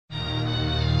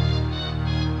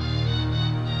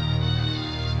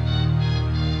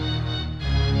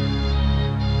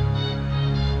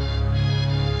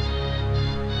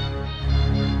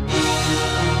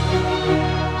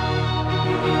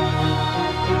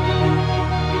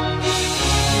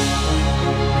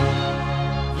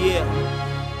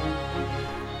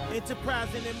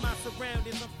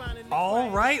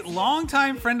right,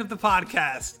 longtime friend of the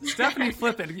podcast, Stefanie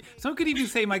Flippin. Some could even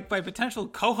say my potential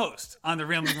co-host on the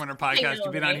Rambling Runner podcast.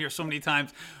 You've been on here so many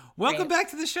times. Welcome back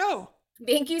to the show.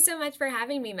 Thank you so much for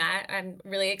having me, Matt. I'm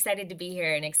really excited to be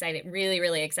here and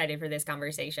really excited for this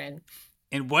conversation.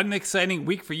 And what an exciting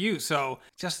week for you. So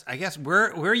just, I guess,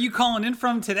 where are you calling in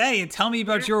from today? And tell me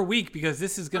about your week, because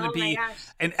this is going to be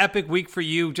an epic week for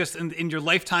you just in your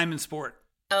lifetime in sport.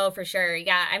 Oh, for sure.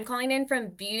 Yeah, I'm calling in from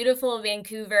beautiful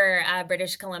Vancouver,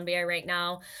 British Columbia right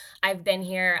now. I've been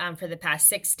here for the past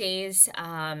 6 days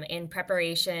in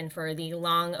preparation for the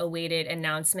long-awaited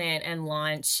announcement and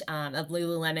launch of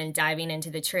Lululemon diving into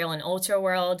the trail and ultra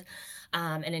world.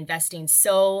 And investing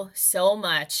so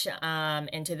much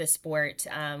into the sport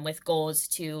with goals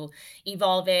to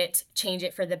evolve it, change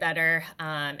it for the better,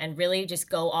 and really just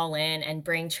go all in and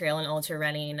bring trail and ultra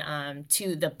running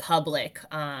to the public.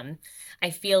 I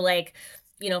feel like,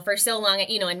 for so long,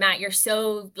 and Matt, you're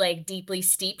so like deeply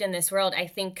steeped in this world. I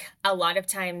think a lot of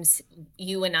times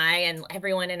you and I and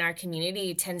everyone in our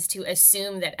community tends to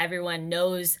assume that everyone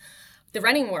knows the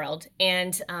running world.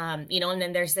 And, and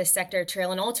then there's this sector of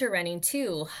trail and ultra running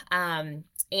too. And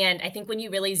I think when you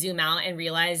really zoom out and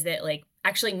realize that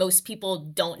actually most people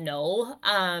don't know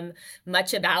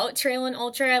much about trail and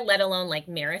ultra, let alone like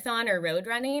marathon or road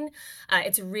running,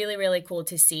 it's really cool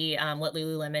to see what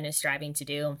Lululemon is striving to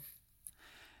do.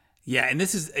 Yeah, and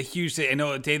this is a huge day. I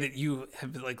know a day that you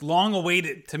have long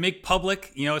awaited to make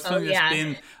public. It's something that's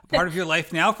been a part of your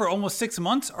life now for almost 6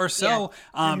 months or so.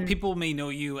 Yeah. People may know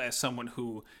you as someone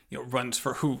who runs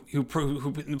for who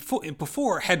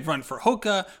before had run for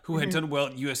Hoka, who had done well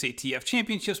at USATF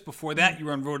championships. Before that, you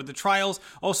run Road to the Trials.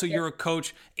 Also, you're a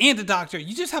coach and a doctor.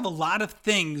 You just have a lot of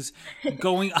things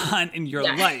going on in your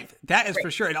life. That is for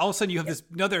sure. And all of a sudden, you have this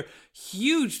another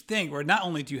huge thing where not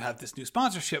only do you have this new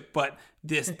sponsorship, but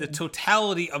the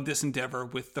totality of this endeavor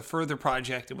with the Further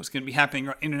Project and what's going to be happening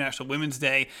on International Women's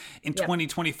Day in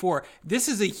 2024. This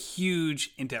is a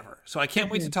huge endeavor. So I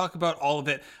can't wait to talk about all of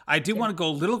it. I do want to go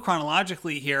a little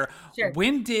chronologically here. Sure.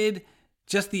 When did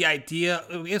just the idea,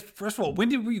 first of all,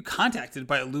 when were you contacted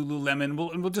by Lululemon?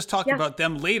 We'll just talk about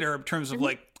them later in terms of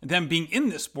like them being in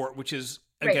this sport, which is,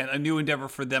 again, a new endeavor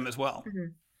for them as well.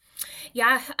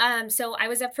 Yeah. So I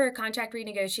was up for a contract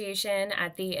renegotiation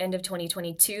at the end of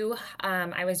 2022.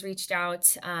 I was reached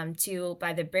out to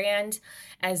by the brand,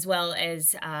 as well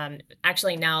as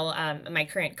actually now my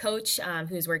current coach,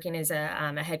 who's working as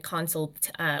a head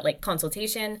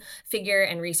consultation figure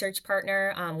and research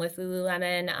partner with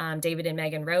Lululemon. David and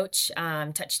Megan Roach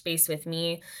touched base with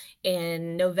me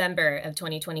in November of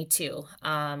 2022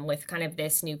 with kind of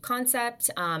this new concept.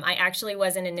 I actually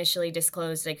wasn't initially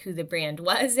disclosed who the brand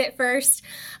was at first.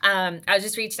 I was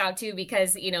just reached out to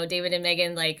because, David and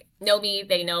Megan know me.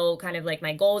 They know kind of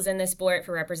my goals in the sport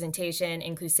for representation,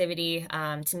 inclusivity.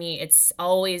 To me, it's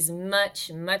always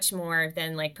much more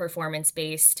than performance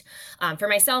based for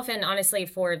myself, and honestly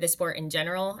for the sport in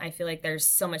general. I feel like there's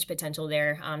so much potential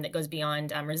there that goes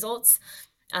beyond results.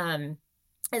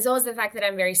 As well as the fact that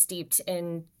I'm very steeped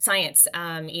in science.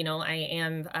 I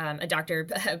am a doctor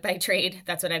by trade.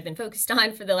 That's what I've been focused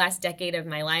on for the last decade of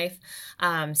my life.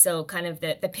 So kind of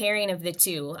the pairing of the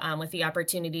two with the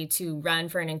opportunity to run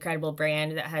for an incredible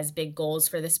brand that has big goals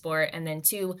for the sport. And then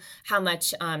two, how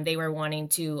much they were wanting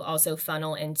to also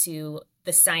funnel into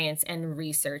the science and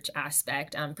research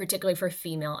aspect, particularly for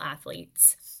female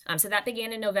athletes. So that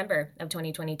began in November of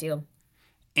 2022.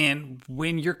 And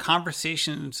when your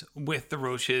conversations with the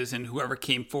Roaches and whoever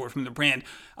came forward from the brand,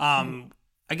 I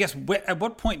guess at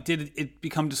what point did it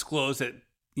become disclosed that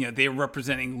they were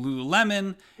representing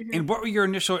Lululemon? And what were your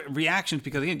initial reactions?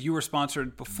 Because again, you were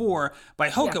sponsored before by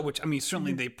Hoka, which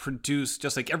certainly they produce,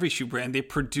 just like every shoe brand, they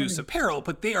produce apparel,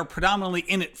 but they are predominantly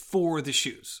in it for the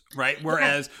shoes, right?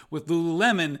 Whereas with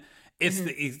Lululemon, it's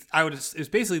it's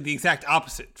basically the exact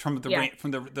opposite from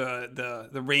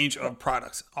the range of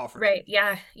products offered. Right.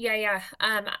 Yeah.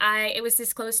 It was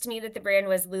disclosed to me that the brand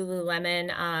was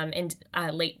Lululemon in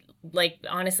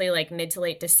mid to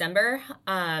late December.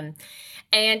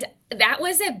 And that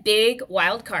was a big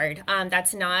wild card.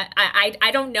 That's not,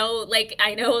 I don't know,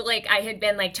 I know, I had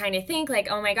been trying to think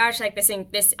oh my gosh,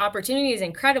 this opportunity is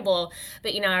incredible.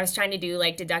 But, I was trying to do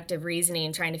deductive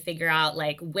reasoning, trying to figure out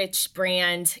which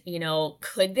brand,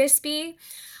 could this be?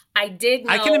 I did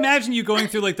know. I can imagine you going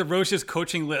through the Roche's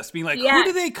coaching list, being who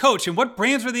do they coach and what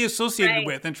brands are they associated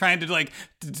with, and trying to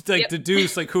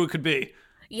deduce who it could be.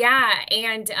 Yeah.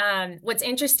 And what's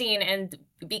interesting, and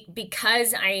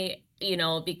because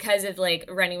because of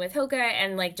running with Hoka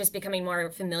and just becoming more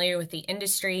familiar with the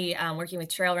industry, working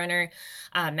with Trail Runner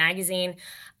magazine,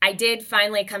 I did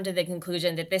finally come to the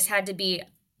conclusion that this had to be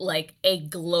like a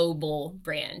global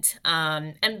brand.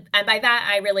 And by that,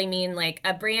 I really mean like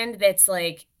a brand that's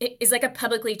like, is like a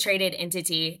publicly traded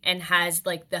entity and has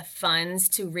like the funds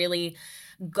to really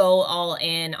go all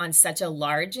in on such a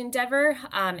large endeavor,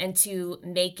 and to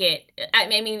make it, I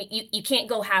mean, you can't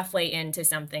go halfway into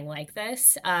something like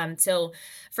this. So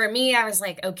for me, I was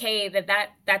like, okay,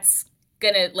 that's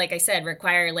gonna, like I said,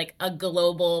 require like a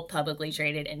global publicly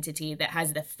traded entity that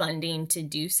has the funding to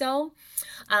do so.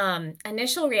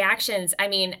 Initial reactions, I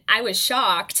mean, I was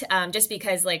shocked, just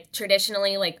because like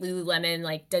traditionally, like Lululemon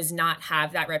like does not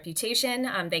have that reputation.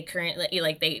 They currently,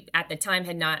 like, they at the time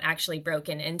had not actually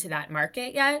broken into that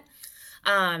market yet.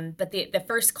 But the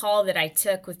first call that I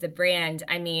took with the brand,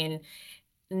 I mean,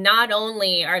 not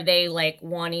only are they like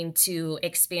wanting to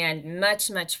expand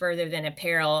much further than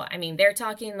apparel, I mean, they're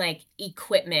talking like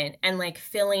equipment and like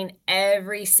filling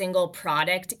every single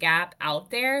product gap out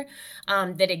there,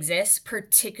 that exists,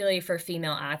 particularly for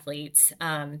female athletes.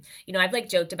 I've like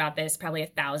joked about this probably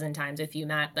 1,000 times with you,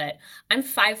 Matt, but I'm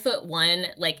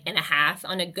 5'1", like and a half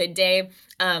on a good day.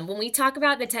 When we talk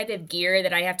about the type of gear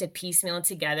that I have to piecemeal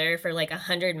together for like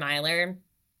 100 miler,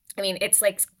 I mean, it's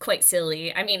like quite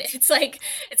silly. I mean, it's like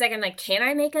I'm like, can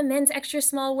I make a men's extra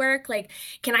small work? Like,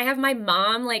 can I have my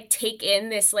mom like take in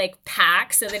this like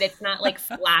pack so that it's not like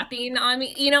flapping on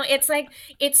me? It's like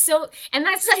it's so, and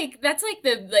that's like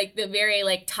the very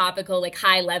like topical, like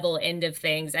high level end of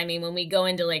things. I mean, when we go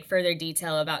into like further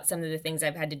detail about some of the things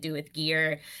I've had to do with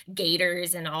gear,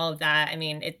 gaiters, and all of that, I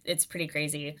mean, it's pretty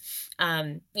crazy.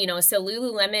 So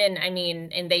Lululemon, I mean,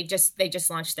 and they just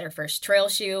launched their first trail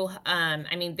shoe.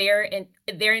 I mean,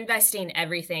 they're investing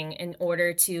everything in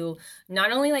order to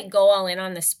not only like go all in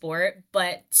on the sport,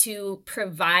 but to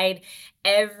provide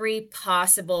every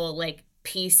possible like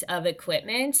piece of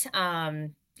equipment,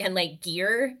 and like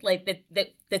gear like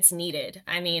that's needed.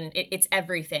 I mean, it's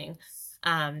everything.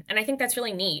 And I think that's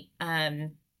really neat.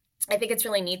 I think it's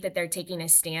really neat that they're taking a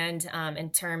stand, in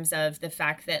terms of the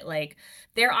fact that like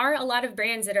there are a lot of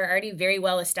brands that are already very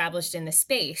well established in the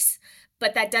space,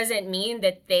 but that doesn't mean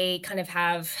that they kind of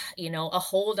have, a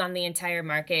hold on the entire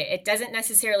market. It doesn't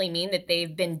necessarily mean that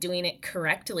they've been doing it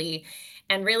correctly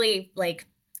and really like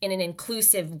in an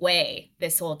inclusive way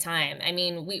this whole time. I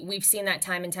mean, we've seen that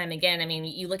time and time again. I mean,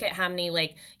 you look at how many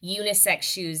like unisex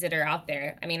shoes that are out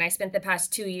there. I mean, I spent the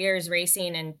past 2 years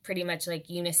racing in pretty much like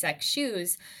unisex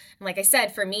shoes. And like I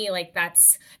said, for me, like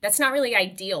that's not really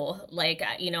ideal. Like,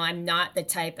 I'm not the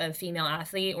type of female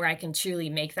athlete where I can truly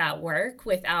make that work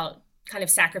without kind of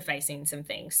sacrificing some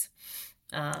things.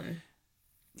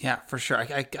 Yeah, for sure.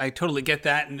 I totally get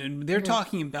that. And they're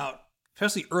talking about,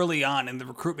 especially early on in the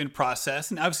recruitment process,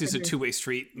 and obviously it's a two-way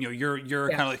street. You're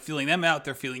kind of like feeling them out,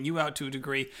 they're feeling you out to a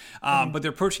degree, but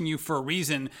they're approaching you for a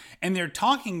reason, and they're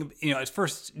talking, at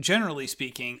first, generally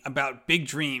speaking, about big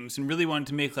dreams and really wanting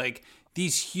to make like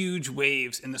these huge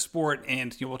waves in the sport.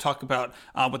 And we'll talk about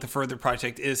what the further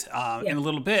project is in a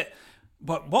little bit.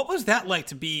 But what was that like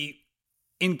to be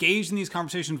engaged in these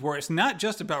conversations where it's not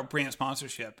just about brand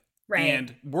sponsorship? Right.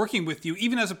 And working with you,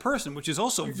 even as a person, which is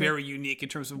also very unique in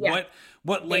terms of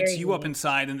what lights you up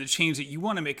inside and the change that you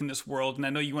want to make in this world. And I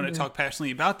know you want to talk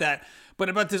passionately about that, but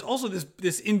about this also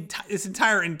this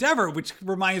entire endeavor, which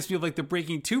reminds me of like the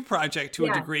Breaking 2 project to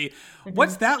a degree.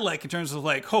 What's that like in terms of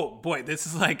like, oh boy, this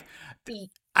is like,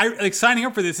 I like signing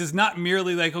up for this is not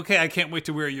merely like, okay, I can't wait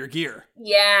to wear your gear.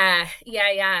 Yeah.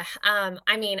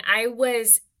 I mean, I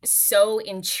was so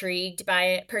intrigued by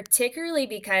it, particularly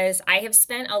because I have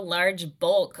spent a large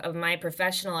bulk of my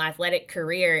professional athletic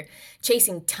career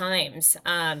chasing times,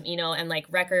 and like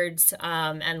records,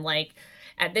 and like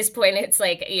at this point it's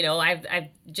like, I've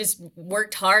just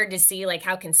worked hard to see like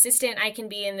how consistent I can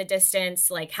be in the distance,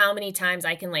 like how many times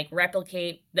I can like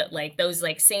replicate that, like those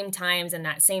like same times and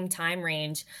that same time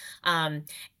range.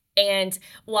 And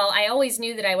while I always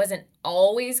knew that I wasn't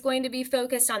always going to be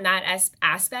focused on that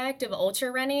aspect of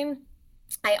ultra running,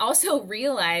 I also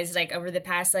realized like over the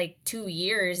past like 2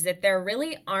 years that there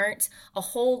really aren't a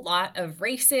whole lot of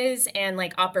races and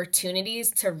like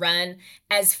opportunities to run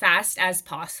as fast as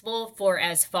possible for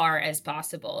as far as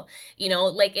possible.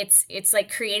 Like it's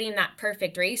like creating that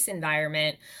perfect race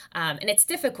environment. And it's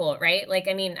difficult, right? Like,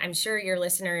 I mean, I'm sure your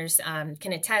listeners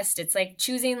can attest. It's like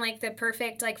choosing like the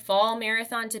perfect like fall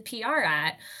marathon to PR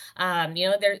at.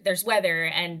 There's weather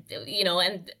and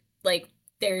like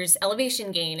there's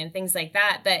elevation gain and things like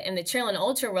that. But in the trail and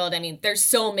ultra world, I mean, there's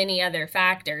so many other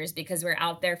factors because we're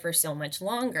out there for so much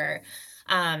longer.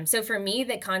 So for me,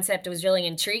 the concept was really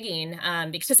intriguing,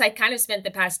 because I kind of spent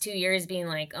the past 2 years being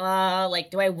like, oh,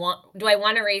 like, do I want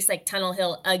to race like Tunnel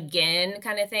Hill again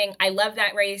kind of thing? I love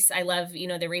that race. I love,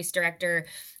 the race director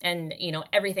and,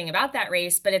 everything about that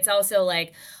race. But it's also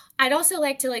like, I'd also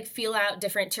like to like feel out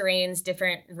different terrains,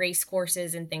 different race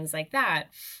courses and things like that.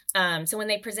 So when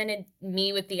they presented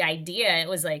me with the idea, it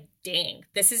was like, dang,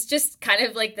 this is just kind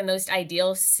of like the most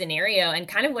ideal scenario and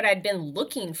kind of what I'd been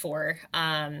looking for.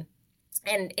 And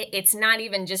it's not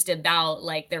even just about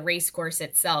like the race course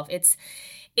itself.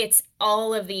 It's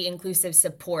all of the inclusive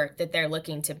support that they're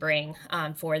looking to bring,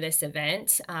 for this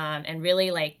event, and really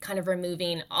like kind of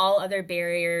removing all other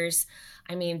barriers.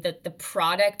 I mean, the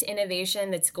product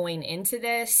innovation that's going into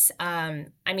this. I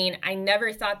mean, I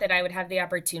never thought that I would have the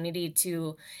opportunity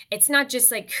to. It's not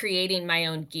just like creating my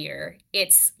own gear.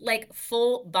 It's like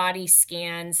full body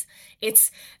scans.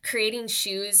 It's creating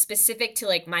shoes specific to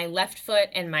like my left foot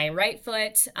and my right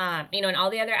foot. And all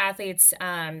the other athletes,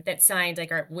 that signed,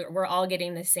 like, we're all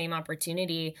getting the same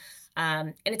opportunity.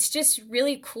 And it's just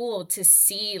really cool to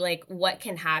see like what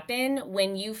can happen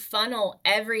when you funnel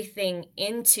everything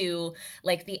into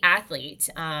like the athlete.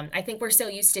 I think we're so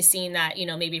used to seeing that,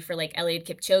 maybe for like Eliud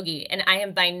Kipchoge, and I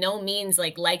am by no means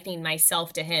like likening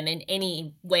myself to him in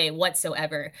any way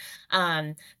whatsoever.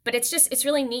 But it's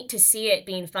really neat to see it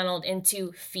being funneled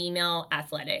into female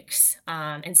athletics,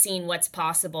 and seeing what's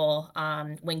possible,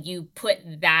 when you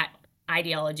put that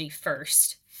ideology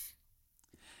first.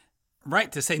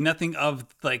 Right, to say nothing of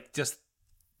like just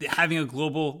having a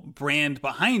global brand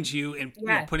behind you and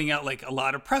Yeah. putting out like a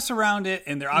lot of press around it,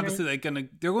 and they're obviously like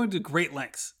they're going to great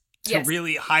lengths to Yes.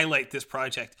 really highlight this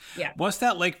project. Yeah. What's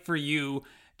that like for you,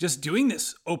 just doing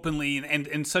this openly and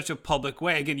in such a public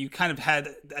way? Again, you kind of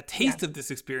had a taste of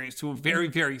this experience to a very,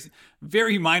 very,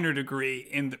 very minor degree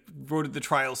in the Road to the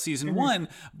Trials season 1,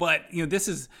 but this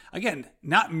is again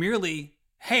not merely,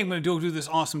 hey, I'm going to do this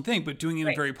awesome thing, but doing it in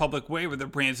a very public way where the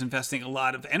brand's investing a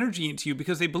lot of energy into you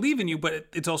because they believe in you, but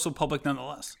it's also public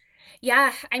nonetheless.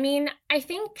 Yeah, I mean, I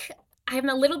think I'm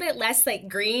a little bit less like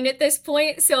green at this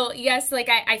point. So yes, like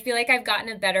I feel like I've gotten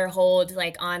a better hold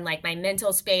like on like my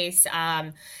mental space.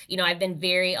 I've been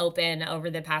very open over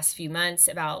the past few months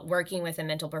about working with a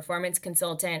mental performance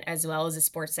consultant as well as a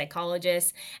sports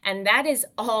psychologist. And that is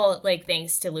all like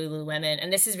thanks to Lululemon.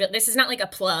 And this is not like a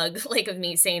plug like of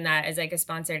me saying that as like a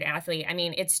sponsored athlete. I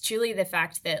mean, it's truly the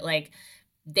fact that like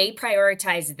they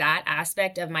prioritize that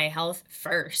aspect of my health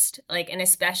first, like, and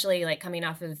especially like coming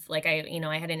off of like I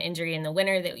had an injury in the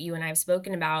winter that you and I have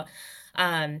spoken about.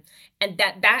 And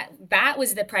that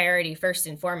was the priority first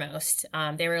and foremost.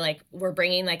 They were like, we're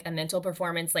bringing like a mental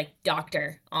performance like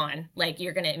doctor on, like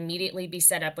you're going to immediately be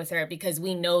set up with her because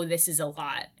we know this is a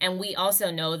lot. And we also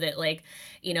know that like,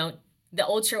 the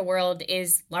ultra world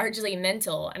is largely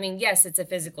mental. I mean, yes, it's a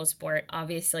physical sport,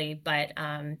 obviously, but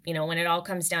when it all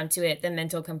comes down to it, the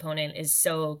mental component is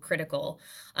so critical.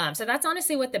 So that's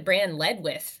honestly what the brand led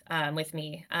with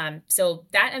me. So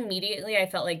that immediately I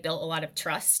felt like built a lot of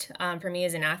trust, for me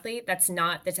as an athlete. That's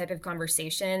not the type of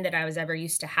conversation that I was ever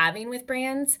used to having with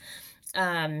brands.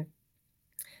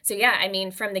 So yeah, I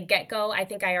mean, from the get-go, I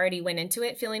think I already went into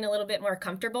it feeling a little bit more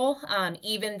comfortable.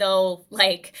 Even though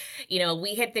like,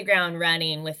 we hit the ground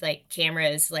running with like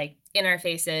cameras like in our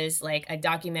faces, like a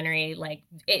documentary, like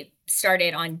it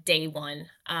started on day one.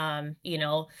 I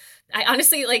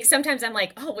honestly like sometimes I'm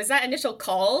like, oh, was that initial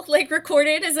call like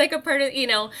recorded as like a part of,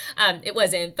 it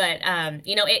wasn't, but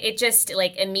it just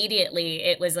like immediately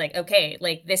it was like, okay,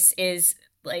 like this is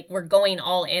like we're going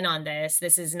all in on this.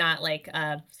 This is not like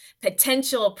a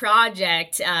potential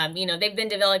project. They've been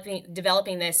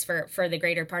developing this for the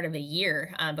greater part of a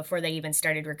year, before they even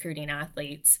started recruiting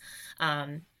athletes.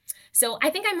 So I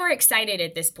think I'm more excited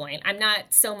at this point. I'm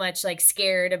not so much like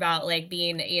scared about like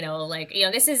being,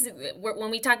 this is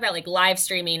when we talk about like live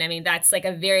streaming. I mean, that's like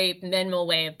a very minimal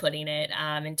way of putting it,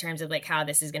 in terms of like how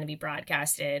this is going to be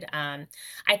broadcasted.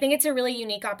 I think it's a really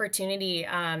unique opportunity,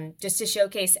 just to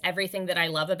showcase everything that I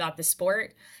love about the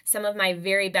sport. Some of my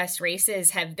very best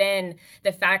races have been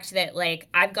the fact that like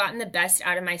I've gotten the best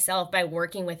out of myself by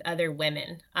working with other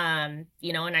women. And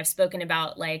I've spoken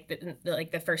about like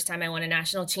the first time I won a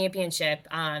national championship.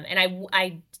 And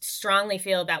I strongly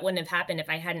feel that wouldn't have happened if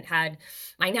I hadn't had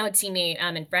my now teammate,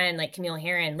 and friend like Camille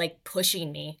Herron like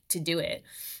pushing me to do it.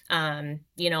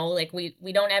 Like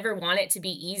we don't ever want it to be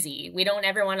easy. We don't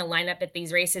ever want to line up at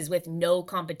these races with no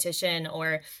competition,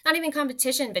 or not even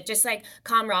competition, but just like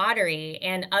camaraderie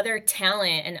and other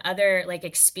talent and other like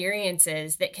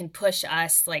experiences that can push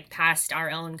us like past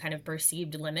our own kind of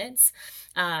perceived limits.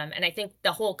 And I think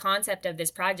the whole concept of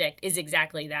this project is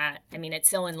exactly that. I mean, it's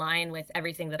so in line with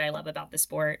everything that I love about the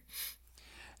sport.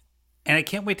 And I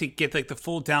can't wait to get like the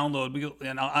full download.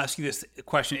 And I'll ask you this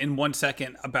question in 1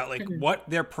 second about like what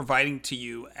they're providing to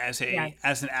you as Yeah.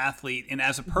 as an athlete and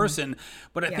as a person.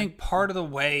 But I Yeah. think part of the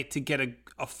way to get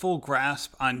a full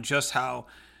grasp on just how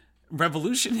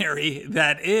revolutionary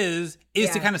that is to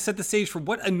Yeah. kind of set the stage for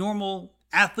what a normal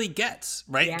athlete gets,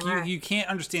 right? Yeah. You can't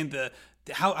understand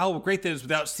how great that is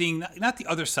without seeing not the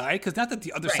other side, because not that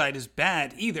the other Right. side is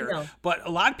bad either, No. but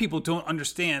a lot of people don't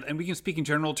understand, and we can speak in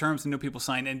general terms and know people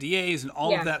sign NDAs and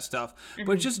all of Yeah. that stuff,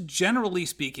 but just generally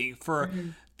speaking, for Hmm.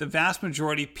 the vast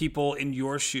majority of people in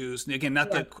your shoes, and again,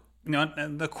 not Yeah. the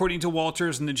according to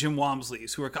Walters and the Jim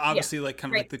Walmsleys, who are Yeah. obviously like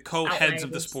kind of like Right. the co-heads of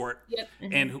the Outliers. sport, Yep.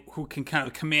 and who can kind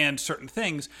of command certain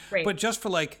things, Right. but just for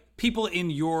like people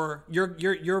in your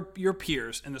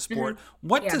peers in the sport,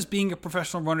 what Yeah. does being a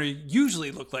professional runner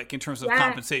usually look like in terms of Yeah.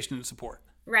 compensation and support?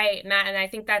 Right, Matt. And I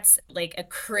think that's like a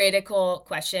critical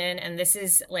question. And this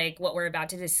is like what we're about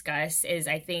to discuss is,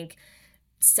 I think,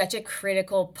 such a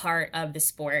critical part of the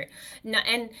sport. No,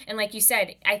 and like you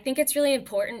said, I think it's really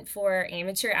important for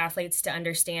amateur athletes to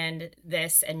understand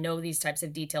this and know these types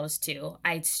of details too.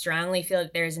 I strongly feel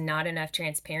that there's not enough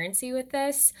transparency with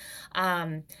this.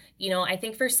 Um, I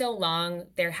think for so long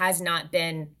there has not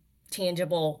been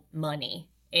tangible money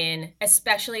in,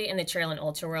 especially in the trail and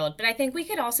ultra world. But I think we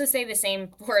could also say the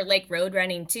same for like road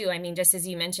running too. I mean, just as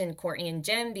you mentioned, Courtney and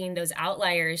Jim being those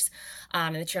outliers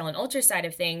in the trail and ultra side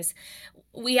of things,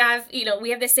 we have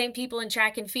the same people in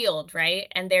track and field, right?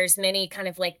 And there's many kind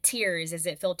of like tiers as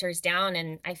it filters down.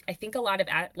 And I think a lot of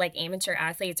like amateur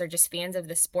athletes or just fans of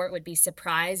the sport would be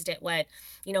surprised at what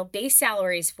base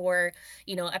salaries for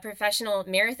a professional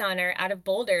marathoner out of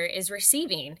Boulder is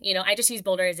receiving. I just use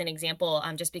Boulder as an example,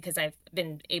 just because I've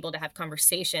been able to have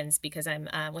conversations because I'm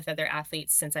with other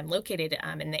athletes since I'm located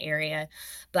in the area.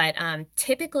 But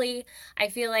typically I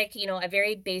feel like a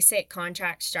very basic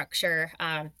contract structure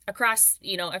across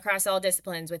all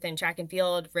disciplines within track and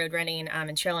field, road running,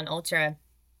 and trail and ultra.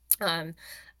 Um,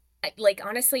 like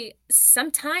honestly,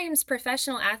 sometimes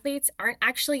professional athletes aren't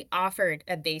actually offered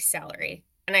a base salary.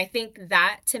 And I think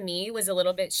that to me was a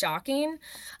little bit shocking.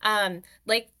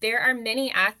 Like there are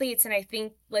many athletes, and I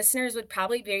think listeners would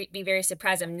probably be very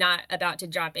surprised. I'm not about to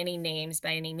drop any names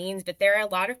by any means, but there are a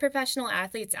lot of professional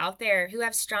athletes out there who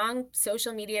have strong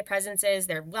social media presences.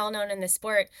 They're well known in the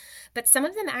sport, but some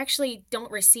of them actually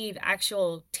don't receive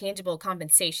actual tangible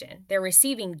compensation. They're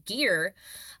receiving gear,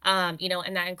 and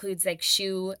that includes like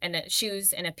shoes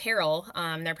and apparel.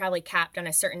 They're probably capped on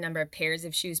a certain number of pairs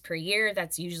of shoes per year.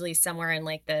 That's usually somewhere in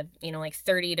like the, like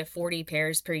 30 to 40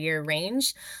 pairs per year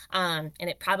range. And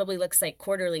it probably looks like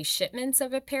quarterly shipments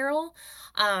of apparel.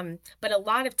 But a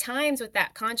lot of times what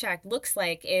that contract looks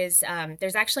like is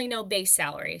there's actually no base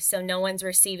salary. So no one's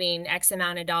receiving X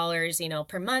amount of dollars,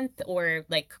 per month or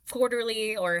like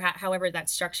quarterly or however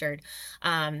that's structured.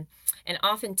 And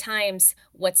oftentimes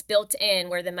what's built in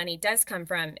where the money does come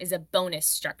from is a bonus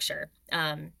structure.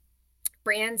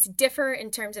 Brands differ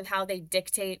in terms of how they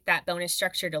dictate that bonus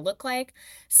structure to look like.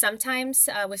 Sometimes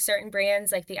with certain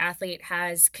brands, like the athlete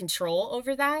has control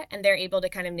over that and they're able to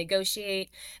kind of negotiate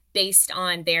based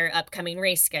on their upcoming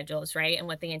race schedules, right? And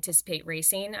what they anticipate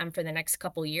racing for the next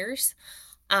couple years.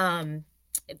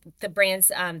 The brands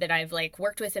that I've like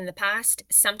worked with in the past,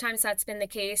 sometimes that's been the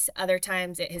case. Other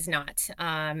times it has not.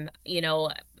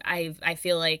 I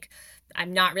feel like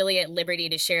I'm not really at liberty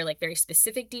to share like very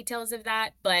specific details of that,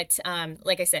 but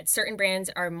like I said, certain brands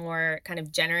are more kind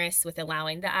of generous with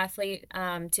allowing the athlete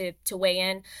to weigh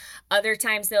in. Other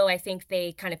times, though, I think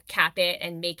they kind of cap it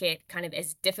and make it kind of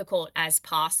as difficult as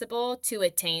possible to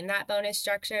attain that bonus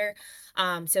structure.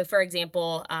 So, for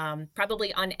example,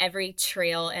 probably on every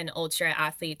trail and ultra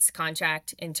athlete's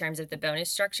contract in terms of the bonus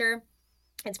structure,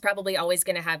 it's probably always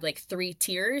going to have like 3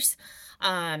 tiers.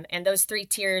 And those 3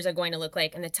 tiers are going to look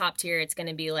like in the top tier, it's going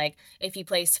to be like if you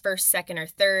place first, second, or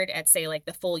third at say like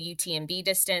the full UTMB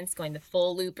distance, going the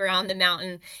full loop around the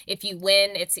mountain. If you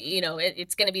win, it's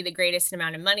going to be the greatest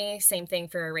amount of money. Same thing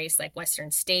for a race like Western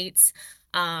States.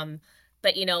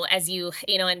 But as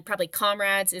and probably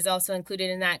Comrades is also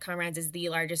included in that. Comrades is the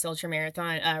largest ultra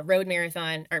marathon, road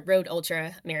marathon or road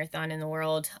ultra marathon in the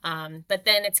world. But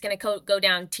then it's going to go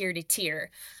down tier to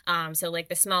tier. So like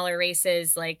the smaller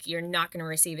races, like you're not going to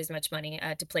receive as much money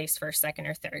to place first, second,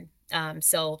 or third.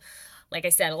 So like I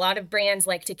said, a lot of brands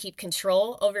like to keep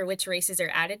control over which races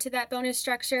are added to that bonus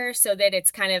structure so that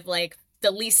it's kind of like the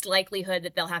least likelihood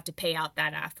that they'll have to pay out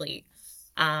that athlete.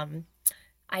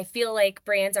 I feel like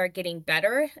brands are getting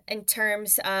better in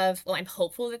terms of, well, I'm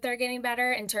hopeful that they're getting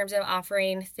better in terms of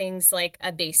offering things like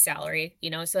a base salary.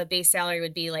 So a base salary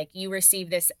would be like you receive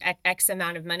this X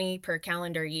amount of money per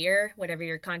calendar year, whatever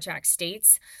your contract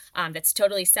states. That's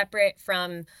totally separate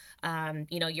from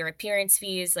your appearance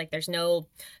fees. Like there's no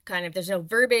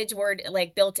verbiage word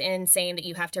like built in saying that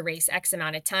you have to race X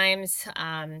amount of times.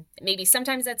 Maybe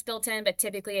sometimes that's built in, but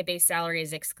typically a base salary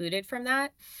is excluded from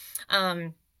that.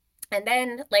 And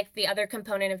then like the other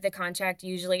component of the contract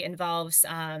usually involves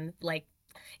like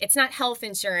it's not health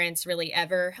insurance really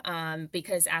ever,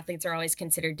 because athletes are always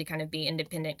considered to kind of be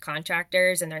independent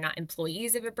contractors and they're not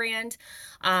employees of a brand.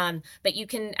 But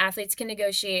athletes can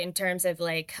negotiate in terms of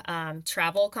like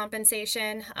travel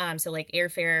compensation. So like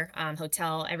airfare,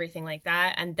 hotel, everything like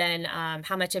that. And then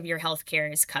how much of your health care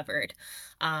is covered.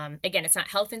 Again, it's not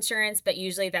health insurance, but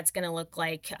usually that's going to look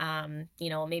like,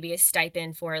 maybe a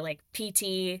stipend for like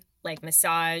PT, like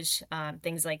massage,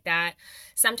 things like that.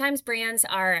 Sometimes brands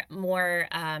are more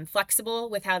flexible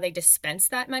with how they dispense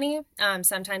that money.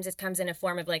 Sometimes it comes in a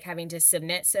form of like having to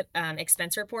submit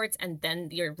expense reports and then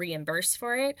you're reimbursed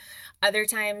for it. Other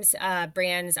times,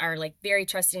 brands are like very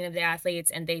trusting of the athletes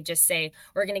and they just say,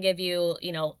 we're going to give you,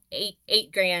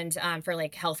 eight grand for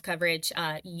like health coverage.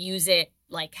 Use it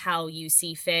like how you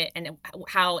see fit and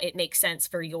how it makes sense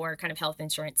for your kind of health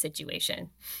insurance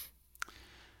situation.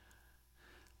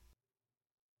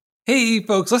 Hey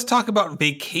folks, let's talk about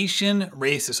vacation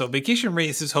races. So vacation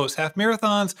races host half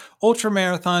marathons, ultra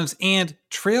marathons, and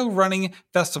trail running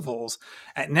festivals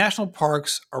at national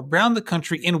parks around the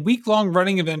country in week-long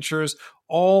running adventures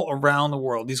all around the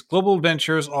world. These global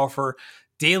adventures offer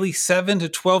daily 7 to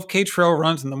 12K trail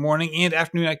runs in the morning and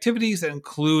afternoon activities that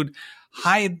include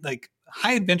high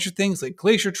adventure things like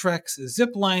glacier treks,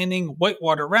 zip lining,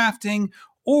 whitewater rafting,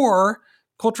 or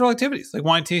cultural activities like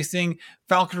wine tasting,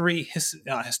 falconry,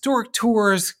 historic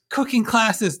tours, cooking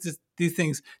classes. These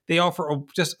things, they offer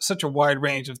just such a wide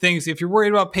range of things. If you're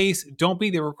worried about pace, don't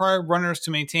be. They require runners to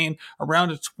maintain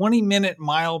around a 20-minute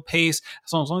mile pace.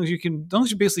 So as long as you're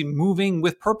basically moving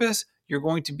with purpose, you're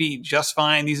going to be just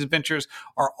fine. These adventures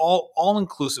are all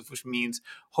inclusive, which means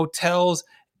hotels,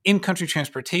 in-country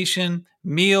transportation,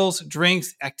 meals,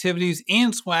 drinks, activities,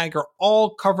 and swag are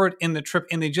all covered in the trip,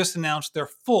 and they just announced their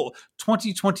full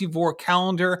 2024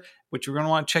 calendar, which you're going to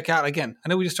want to check out. Again, I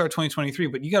know we just started 2023,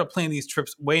 but you got to plan these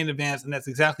trips way in advance, and that's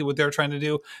exactly what they're trying to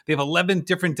do. They have 11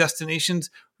 different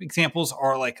destinations. Examples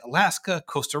are like Alaska,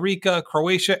 Costa Rica,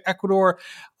 Croatia, Ecuador,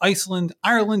 Iceland,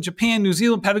 Ireland, Japan, New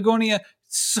Zealand, Patagonia.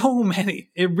 So many.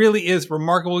 It really is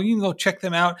remarkable. You can go check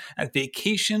them out at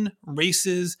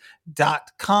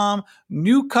vacationraces.com.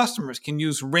 New customers can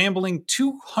use Rambling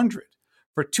 200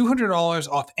 for $200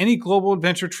 off any global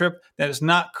adventure trip that is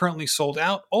not currently sold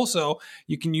out. Also,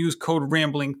 you can use code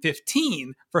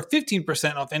Rambling15 for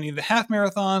 15% off any of the half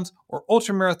marathons or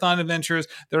ultra marathon adventures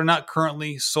that are not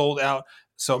currently sold out.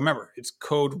 So remember, it's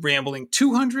code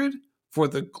Rambling200 for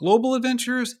the global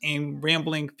adventures and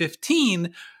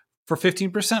Rambling15 for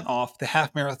 15% off the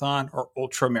half marathon or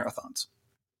ultra marathons.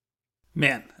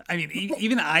 Man, I mean,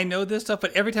 even I know this stuff,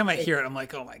 but every time I hear it, I'm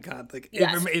like, oh my god! Like,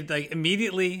 yes. it like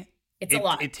immediately, it's a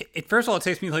lot. First of all, it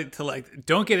takes me to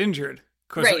don't get injured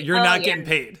because you're not getting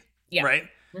paid, right?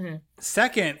 Mm-hmm.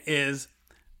 Second is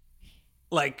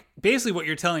like basically what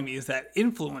you're telling me is that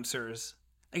influencers,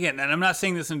 again, and I'm not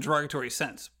saying this in a derogatory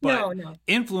sense, but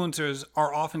influencers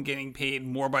are often getting paid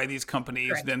more by these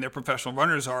companies than their professional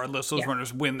runners are, unless those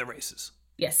runners win the races.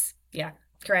 Yes. Yeah.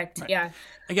 Correct. Right. Yeah.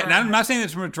 Again, I'm not saying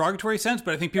this from a derogatory sense,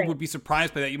 but I think people would be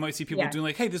surprised by that. You might see people doing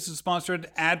like, "Hey, this is a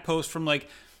sponsored ad post from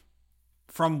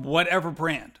whatever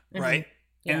brand," right?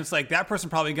 Yeah. And it's like that person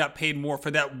probably got paid more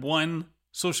for that one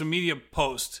social media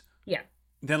post,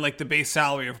 than like the base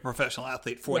salary of a professional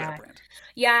athlete for that brand.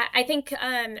 Yeah, I think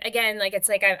again, like it's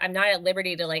like I'm not at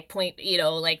liberty to like point,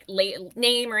 like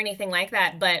name or anything like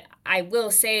that, but I will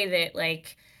say that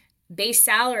like base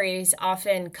salaries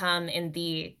often come in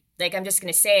the, like, I'm just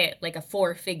going to say it, like a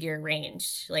 4-figure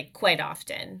range, like quite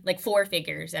often, like 4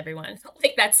 figures, everyone.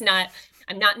 Like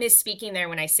I'm not misspeaking there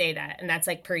when I say that. And that's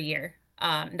like per year.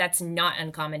 That's not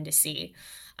uncommon to see.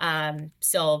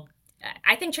 So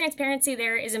I think transparency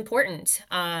there is important.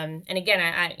 And again,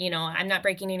 I'm not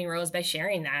breaking any rules by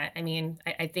sharing that. I mean,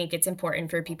 I think it's important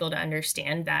for people to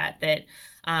understand that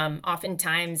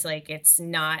oftentimes like it's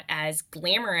not as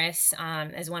glamorous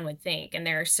as one would think. And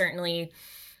there are certainly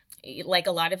like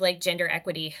a lot of like gender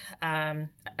equity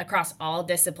across all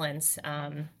disciplines,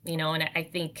 and I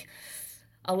think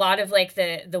a lot of like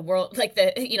the world, like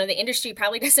the industry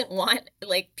probably doesn't want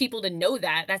like people to know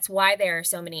that. That's why there are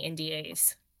so many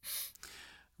NDAs.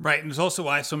 Right, and there's also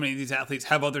why so many of these athletes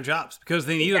have other jobs because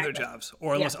they need other Exactly. jobs,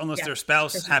 or Yeah. unless Yeah. their For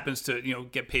spouse sure. happens to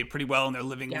get paid pretty well and they're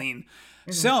living Yeah. lean.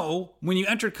 Hmm. So when you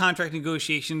entered contract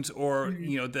negotiations or Hmm.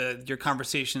 your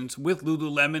conversations with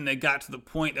Lululemon, they got to the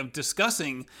point of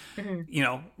discussing Hmm.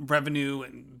 revenue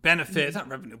and benefits, Hmm. not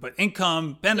revenue, but income,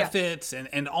 Yeah. benefits,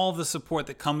 and all the support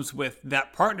that comes with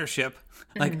that partnership.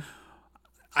 Like, Hmm.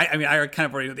 I mean, I kind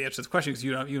of already know the answer to this question because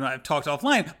you and I have talked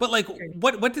offline. But like, Sure.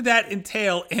 what did that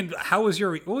entail, and what was your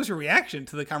reaction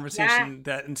to the Yeah. conversation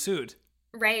that ensued?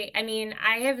 Right. I mean,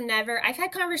 I've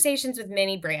had conversations with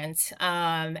many brands.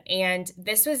 And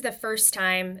this was the first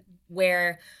time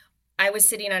where I was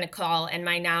sitting on a call and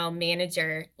my now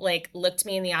manager like looked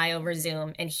me in the eye over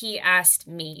Zoom and he asked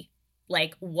me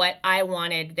like what I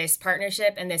wanted this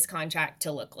partnership and this contract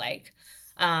to look like.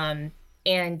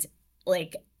 And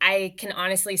like I can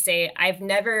honestly say I've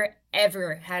never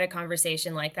ever had a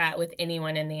conversation like that with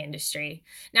anyone in the industry.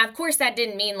 Now, of course, that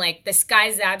didn't mean like the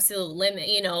sky's the absolute limit,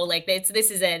 like this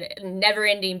is a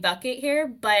never-ending bucket here,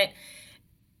 but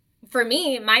for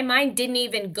me, my mind didn't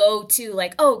even go to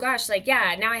like, oh gosh, like,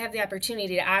 yeah, now I have the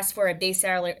opportunity to ask for a base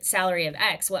salary of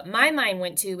X. What my mind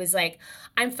went to was like,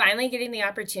 I'm finally getting the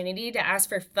opportunity to ask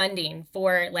for funding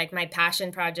for like my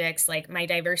passion projects, like my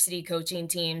diversity coaching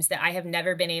teams that I have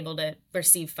never been able to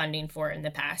receive funding for in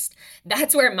the past.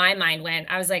 That's where my mind went.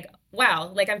 I was like,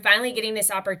 wow, like I'm finally getting this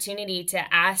opportunity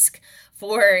to ask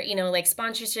for, like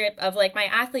sponsorship of like my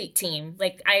athlete team.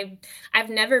 Like I've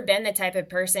never been the type of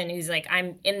person who's like,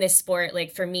 I'm in this sport,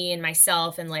 like for me and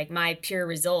myself and like my pure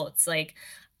results. Like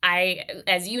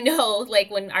as you know, like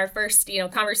when our first,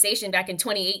 conversation back in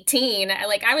 2018,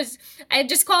 I had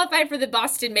just qualified for the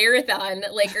Boston Marathon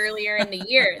like earlier in the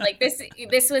year. Like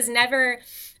this was never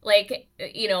like,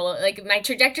 like my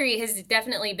trajectory has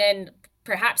definitely been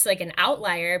perhaps like an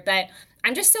outlier, but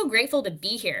I'm just so grateful to be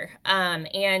here.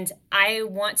 And I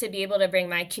want to be able to bring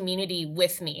my community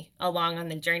with me along on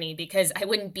the journey because I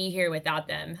wouldn't be here without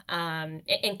them. And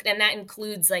that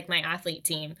includes like my athlete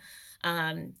team.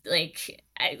 I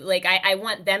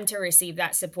want them to receive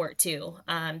that support too,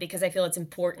 because I feel it's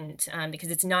important, because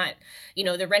it's not,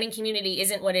 the running community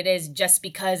isn't what it is just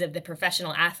because of the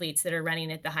professional athletes that are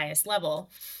running at the highest level.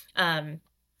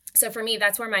 So for me,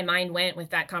 that's where my mind went with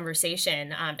that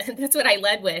conversation. That's what I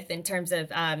led with in terms of,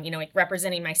 like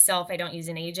representing myself. I don't use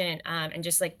an agent, and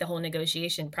just like the whole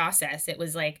negotiation process. It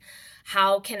was like,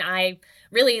 how can I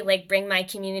really like bring my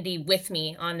community with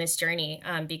me on this journey?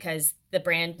 Because the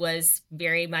brand was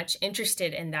very much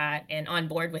interested in that and on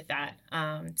board with that.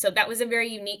 So that was a very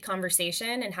unique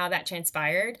conversation and how that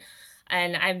transpired.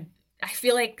 And I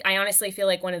honestly feel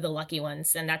like one of the lucky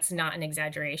ones, and that's not an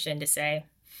exaggeration to say.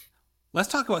 Let's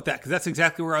talk about that because that's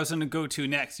exactly where I was going to go to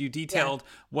next. You Yeah. detailed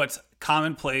what's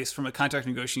commonplace from a contract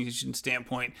negotiation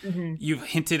standpoint. Hmm. You've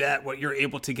hinted at what you're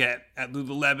able to get at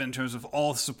Lululemon in terms of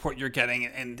all the support you're getting,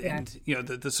 and Yeah.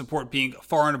 the support being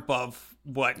far and above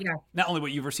what Yeah. not only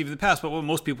what you've received in the past, but what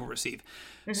most people receive.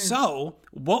 Hmm. So,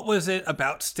 what was it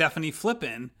about Stefanie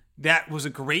Flippin that was a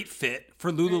great fit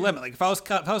for Hmm. Lululemon? Like if I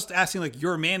was asking like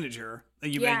your manager that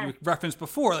Yeah. you referenced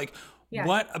before, like Yeah.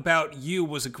 what about you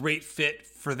was a great fit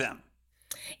for them?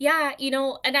 Yeah,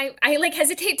 and I like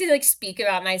hesitate to like speak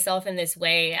about myself in this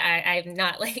way. I'm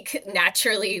not like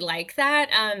naturally like that.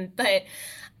 But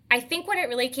I think what it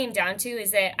really came down to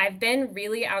is that I've been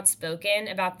really outspoken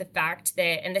about the fact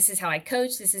that, and this is how I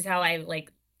coach, this is how I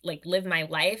like live my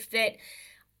life, that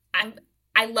I'm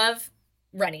I love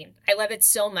running. I love it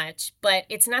so much, but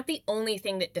it's not the only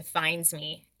thing that defines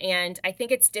me. And I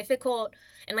think it's difficult.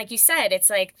 And like you said, it's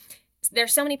like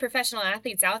there's so many professional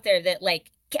athletes out there that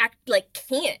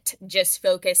can't just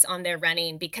focus on their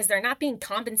running because they're not being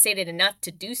compensated enough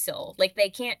to do so. Like they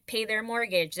can't pay their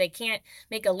mortgage, they can't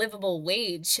make a livable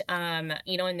wage,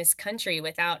 in this country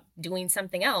without doing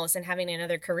something else and having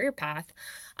another career path.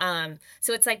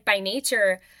 So it's like by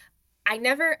nature,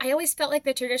 I always felt like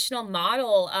the traditional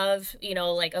model of,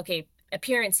 like, okay,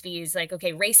 appearance fees, like,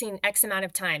 okay, racing X amount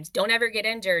of times, don't ever get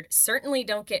injured, certainly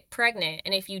don't get pregnant.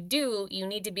 And if you do, you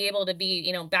need to be able to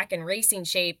be, back in racing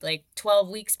shape, like 12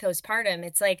 weeks postpartum.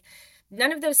 It's like,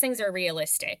 none of those things are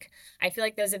realistic. I feel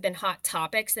like those have been hot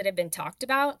topics that have been talked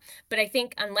about, but I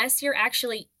think unless you're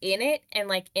actually in it and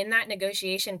like in that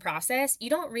negotiation process, you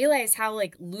don't realize how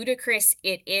like ludicrous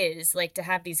it is like to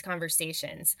have these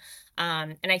conversations.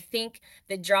 And I think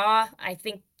I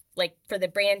think like for the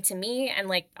brand to me and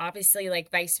like obviously like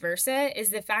vice versa is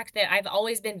the fact that I've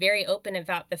always been very open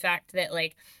about the fact that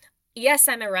like yes,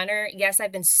 I'm a runner. Yes,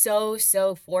 I've been so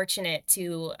fortunate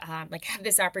to like have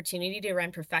this opportunity to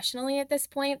run professionally at this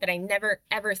point that I never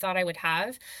ever thought I would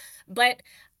have. But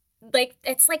like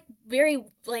it's like very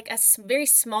like very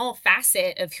small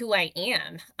facet of who I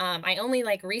am. I only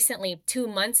like recently 2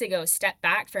 months ago stepped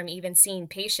back from even seeing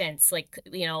patients like,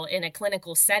 you know, in a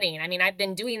clinical setting. I mean, I've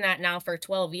been doing that now for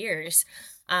 12 years.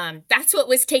 That's what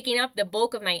was taking up the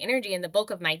bulk of my energy and the bulk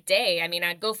of my day. I mean,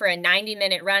 I'd go for a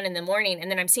 90-minute run in the morning, and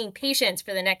then I'm seeing patients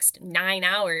for the next 9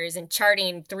 hours and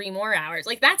charting 3 more hours.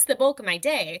 Like that's the bulk of my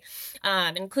day,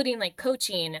 including like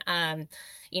coaching,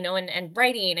 you know, and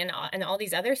writing and all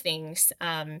these other things.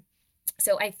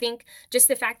 So I think just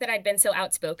the fact that I'd been so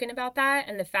outspoken about that,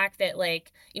 and the fact that,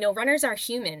 like, you know, runners are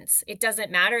humans. It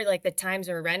doesn't matter like the times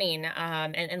we're running,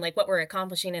 and like what we're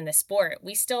accomplishing in the sport.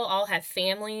 We still all have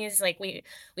families. Like we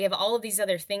have all of these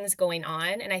other things going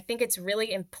on. And I think it's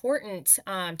really important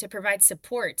to provide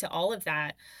support to all of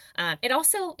that.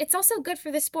 It's also good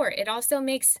for the sport. It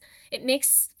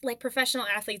makes like professional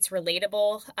athletes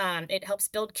relatable. It helps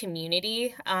build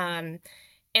community. And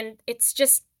it's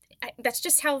just that's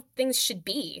just how things should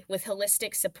be with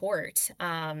holistic support.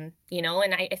 You know,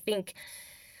 and I think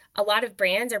a lot of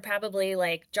brands are probably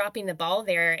like dropping the ball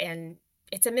there, and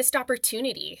it's a missed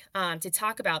opportunity to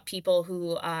talk about people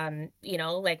who, you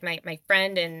know, like my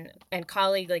friend and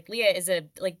colleague, like Leah, is a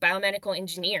like biomedical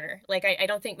engineer. Like I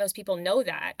don't think most people know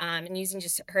that. And using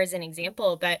just her as an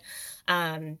example, but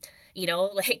you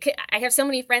know, like I have so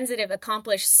many friends that have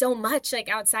accomplished so much like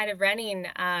outside of running.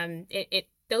 It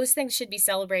those things should be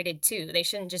celebrated too. They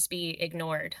shouldn't just be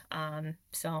ignored.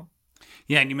 So.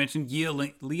 Yeah, and you mentioned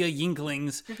Leah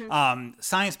Yinkling's Mhm.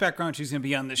 science background. She's going to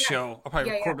be on the Yeah. show. I'll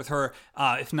probably Yeah. record with her,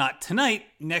 if not tonight,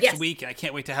 next Yes. week. And I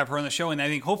can't wait to have her on the show. And I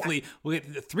think Yeah. hopefully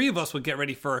the three of us will get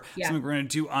ready for Yeah. something we're going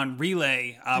to do on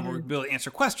Relay, where we'll be able to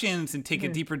answer questions and take a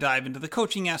deeper dive into the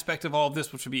coaching aspect of all of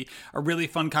this, which would be a really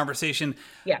fun conversation.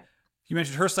 Yeah. You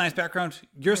mentioned her science background,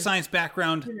 your science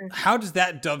background. How does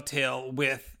that dovetail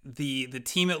with the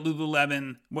team at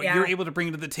Lululemon, what Yeah. you're able to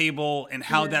bring to the table, and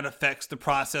how that affects the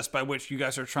process by which you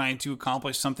guys are trying to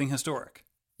accomplish something historic?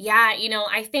 Yeah, you know,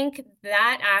 I think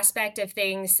that aspect of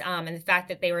things, and the fact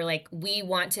that they were like, we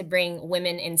want to bring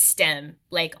women in STEM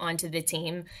like onto the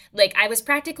team. Like I was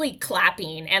practically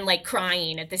clapping and like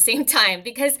crying at the same time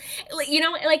because, like, you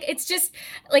know, like it's just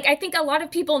like I think a lot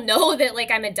of people know that like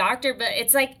I'm a doctor, but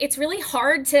it's like it's really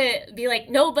hard to be like,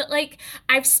 no, but like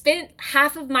I've spent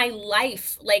half of my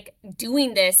life like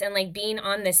doing this and like being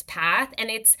on this path,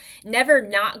 and it's never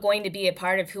not going to be a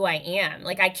part of who I am.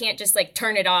 Like I can't just like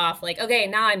turn it off. Like, okay,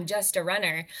 now I'm just a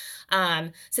runner.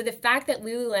 So the fact that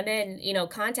Lululemon, you know,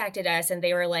 contacted us and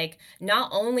they were like, not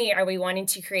only are we wanting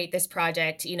to create this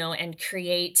project, you know, and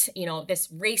create, you know, this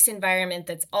race environment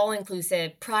that's all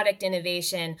inclusive, product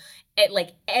innovation, at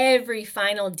like every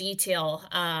final detail.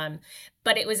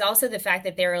 But it was also the fact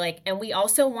that they were like, and we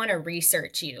also want to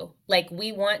research you. Like,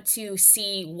 we want to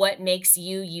see what makes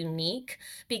you unique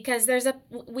because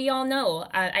we all know,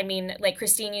 I mean, like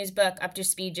Christine Yu's book, Up to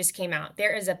Speed, just came out.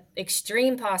 There is a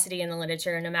extreme paucity in the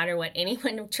literature, no matter what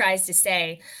anyone tries to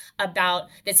say about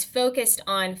that's focused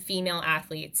on female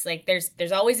athletes. Like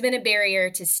there's always been a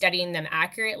barrier to studying them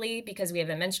accurately because we have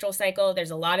a menstrual cycle.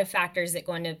 There's a lot of factors that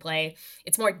go into play.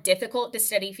 It's more difficult to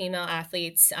study female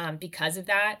athletes because of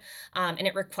that, and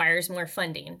it requires more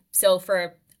funding. So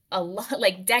for a lot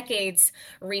like decades,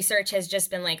 research has just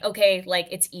been like, okay, like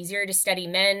it's easier to study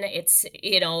men, it's,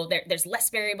 you know, there's less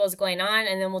variables going on,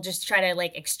 and then we'll just try to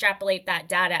like extrapolate that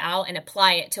data out and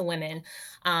apply it to women.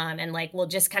 And like we'll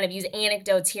just kind of use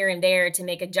anecdotes here and there to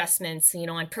make adjustments, you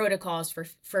know, on protocols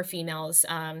for females,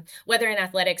 whether in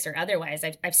athletics or otherwise.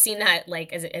 I've seen that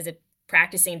like as a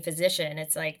practicing physician.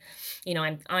 It's like, you know,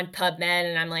 I'm on PubMed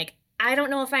and I'm like, I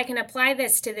don't know if I can apply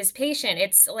this to this patient.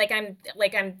 It's like I'm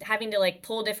having to like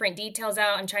pull different details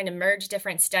out. I'm trying to merge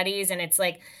different studies, and it's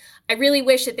like I really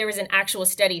wish that there was an actual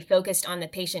study focused on the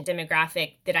patient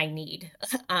demographic that I need.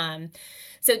 um,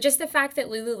 so just the fact that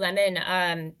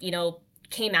Lululemon, you know,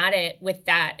 came at it with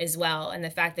that as well, and the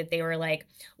fact that they were like,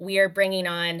 we are bringing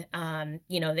on,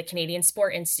 you know, the Canadian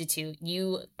Sport Institute.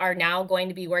 You are now going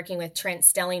to be working with Trent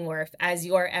Stellingwerf as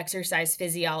your exercise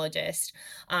physiologist.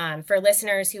 For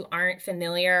listeners who aren't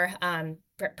familiar,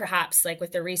 perhaps like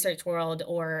with the research world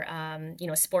or, you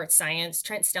know, sports science,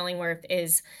 Trent Stellingwerf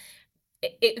is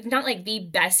not like the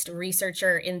best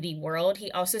researcher in the world.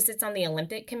 He also sits on the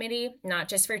Olympic Committee, not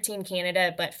just for Team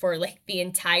Canada, but for like the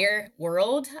entire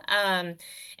world. And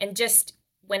just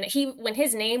when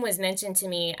his name was mentioned to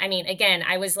me, I mean, again,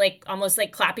 I was like almost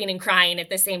like clapping and crying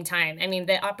at the same time. I mean,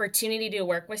 the opportunity to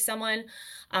work with someone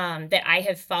that I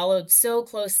have followed so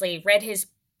closely, read his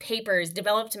papers,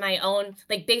 developed my own,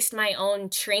 like based my own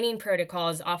training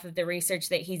protocols off of the research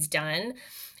that he's done.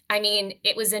 I mean,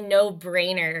 it was a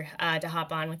no-brainer to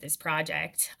hop on with this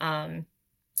project.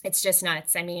 it's just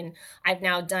nuts. I mean, I've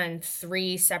now done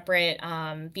 3 separate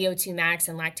VO2 max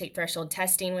and lactate threshold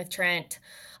testing with Trent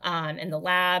in the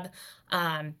lab.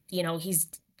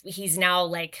 He's now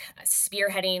like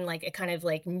spearheading like a kind of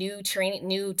like new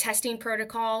testing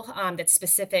protocol that's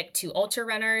specific to ultra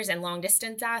runners and long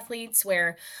distance athletes,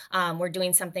 where we're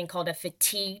doing something called a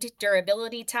fatigued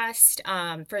durability test.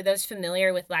 For those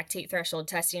familiar with lactate threshold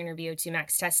testing or VO2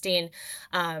 max testing,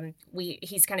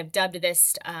 he's kind of dubbed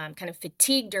this kind of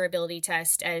fatigue durability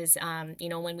test as,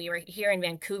 when we were here in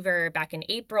Vancouver back in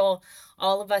April,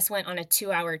 all of us went on a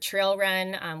 2-hour trail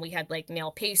run. We had like male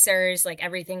pacers, like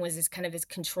everything was as kind of as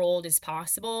controlled as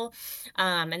possible.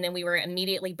 And then we were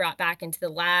immediately brought back into the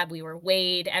lab. We were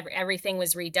weighed, everything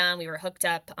was redone. We were hooked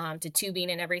up to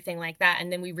tubing and everything like that.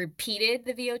 And then we repeated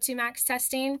the VO2 max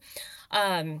testing.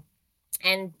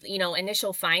 And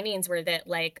initial findings were that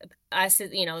like us,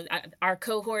 our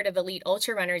cohort of elite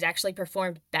ultra runners actually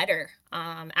performed better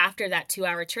after that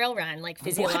 2-hour trail run, like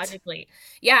physiologically.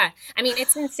 What? Yeah, I mean,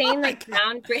 it's insane. Like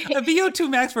groundbreaking. A VO2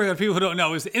 max, for people who don't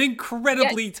know, is an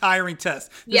incredibly tiring test.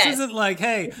 This isn't like,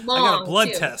 hey, I got a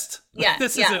blood test. Yeah,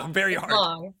 this is very hard.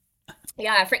 Long.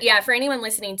 For anyone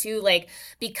listening too, like,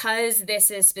 because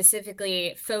this is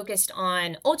specifically focused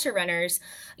on ultra runners,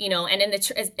 and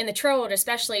in the trail world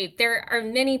especially, there are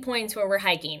many points where we're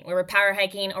hiking, where we're power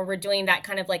hiking, or we're doing that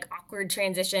kind of like awkward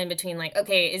transition between like,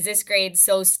 okay, is this grade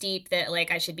so steep that like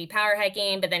I should be power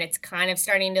hiking, but then it's kind of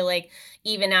starting to like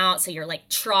even out, so you're like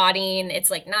trotting,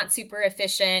 it's like not super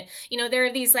efficient. There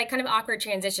are these like kind of awkward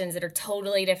transitions that are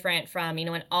totally different from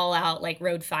an all out like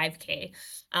road 5K.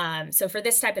 So for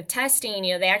this type of testing,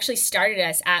 they actually started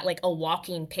us at like a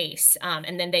walking pace.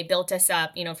 And then they built us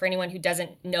up, for anyone who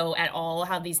doesn't know at all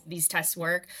how these tests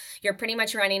work, you're pretty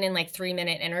much running in like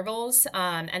 3-minute intervals.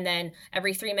 And then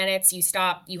every 3 minutes you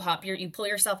stop, you hop, you pull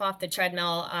yourself off the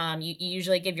treadmill. You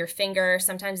usually give your finger,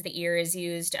 sometimes the ear is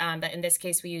used. But in this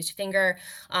case, we used finger.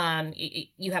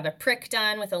 You have a prick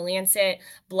done with a lancet,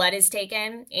 blood is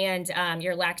taken, and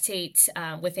your lactate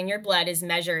within your blood is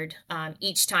measured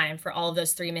each time for all of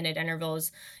those 3-minute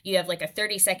intervals. You have like a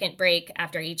 30-second break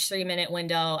after each 3-minute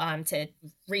window to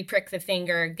re-prick the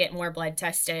finger, get more blood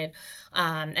tested.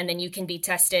 And then you can be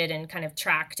tested and kind of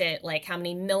tracked at like how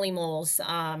many millimoles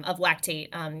of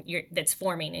lactate that's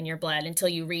forming in your blood until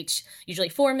you reach usually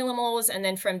 4 millimoles. And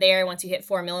then from there, once you hit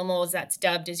 4 millimoles, that's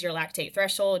dubbed as your lactate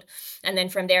threshold. And then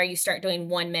from there, you start doing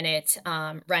 1-minute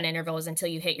run intervals until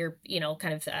you hit your,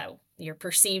 your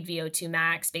perceived VO2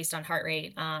 max based on heart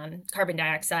rate, carbon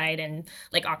dioxide, and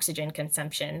like oxygen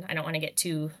consumption. I don't want to get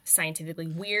too scientifically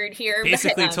weird here.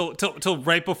 Basically, till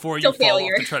right before you fall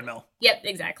off the treadmill. Yep,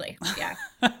 exactly. Yeah.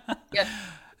 Yep.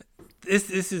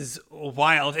 This is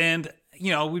wild. And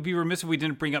we'd be remiss if we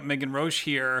didn't bring up Megan Roche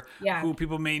here, who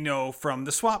people may know from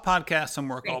the SWAT podcast, Some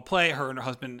Work, All Play. Her and her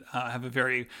husband have a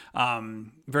very,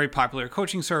 very popular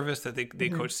coaching service that they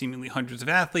coach seemingly hundreds of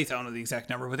athletes. I don't know the exact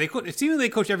number, but they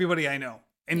coach everybody I know.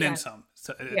 And then some,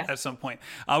 at some point.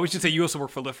 We should say you also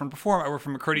work for Lift from Perform. I work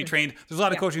for McCurdy Trained. There's a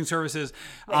lot of coaching services.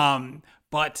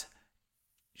 But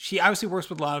she obviously works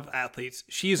with a lot of athletes.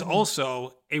 She is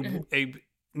also a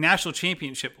national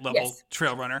championship level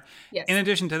trail runner. Yes. In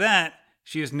addition to that,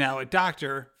 she is now a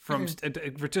doctor from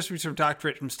just received her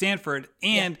doctorate from Stanford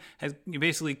and has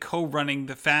basically co-running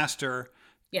the Faster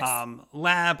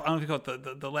lab. I don't know if you call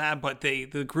it the lab, but the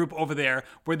group over there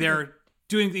where they're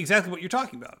doing exactly what you're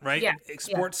talking about, right? Yeah.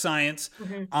 Sports science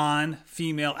on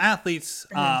female athletes,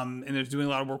 and they're doing a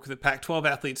lot of work with the Pac-12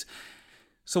 athletes.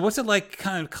 So what's it like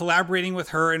kind of collaborating with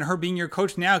her and her being your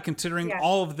coach now, considering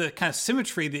all of the kind of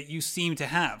symmetry that you seem to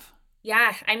have?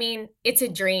 Yeah, I mean, it's a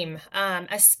dream,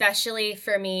 especially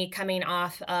for me coming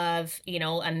off of,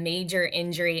 a major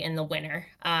injury in the winter.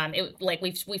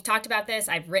 We've talked about this.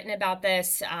 I've written about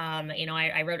this.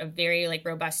 I wrote a very like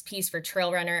robust piece for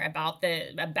Trail Runner about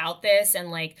this and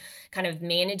like kind of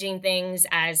managing things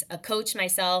as a coach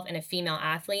myself and a female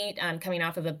athlete coming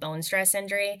off of a bone stress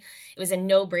injury. It was a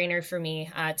no-brainer for me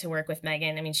to work with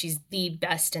Megan. I mean, she's the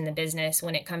best in the business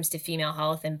when it comes to female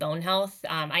health and bone health.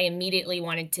 I immediately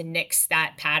wanted to nix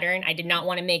that pattern. I did not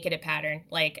want to make it a pattern.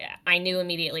 Like I knew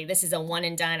immediately, this is a one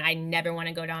and done. I never want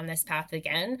to go down this path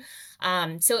again.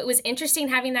 So it was interesting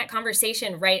having that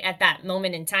conversation right at that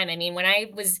moment in time. I mean, when I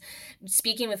was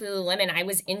speaking with Lululemon, I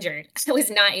was injured. I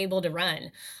was not able to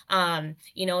run.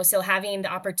 So having the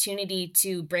opportunity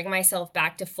to bring myself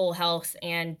back to full health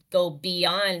and go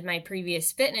beyond my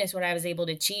previous fitness, what I was able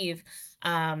to achieve,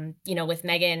 with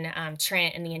Megan,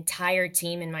 Trent, and the entire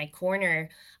team in my corner,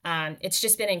 it's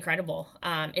just been incredible.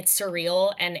 It's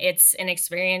surreal and it's an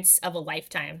experience of a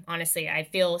lifetime. Honestly, I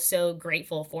feel so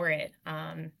grateful for it.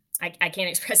 I can't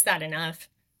express that enough.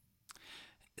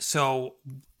 So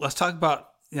let's talk about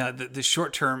the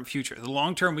short term future. The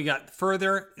long term, we got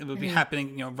further. It will be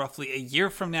happening, roughly a year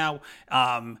from now.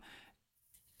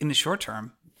 In the short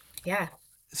term, Yeah.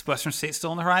 is Western States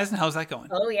still on the horizon? How's that going?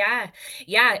 Oh yeah,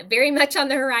 yeah, very much on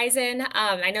the horizon.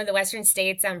 I know the Western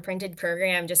States printed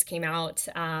program just came out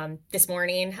this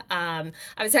morning. I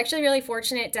was actually really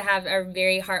fortunate to have a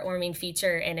very heartwarming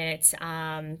feature in it.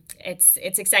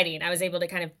 It's exciting. I was able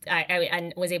to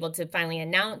I was able to finally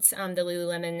announce the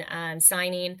Lululemon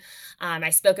signing. I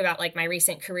spoke about like my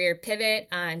recent career pivot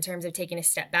in terms of taking a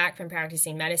step back from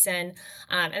practicing medicine,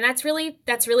 and that's really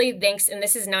thanks. And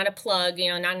this is not a plug,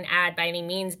 not an ad by any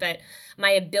means, but my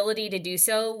ability to do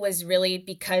so was really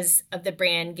because of the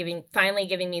brand finally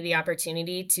giving me the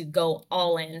opportunity to go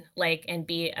all in, like, and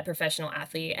be a professional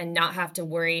athlete and not have to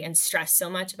worry and stress so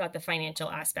much about the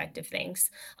financial aspect of things.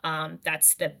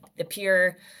 That's the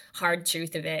pure hard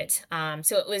truth of it.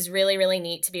 So it was really, really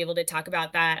neat to be able to talk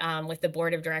about that with the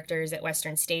board of directors at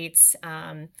Western States,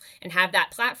 and have that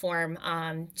platform,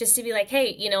 just to be like,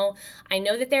 hey, I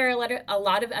know that there are a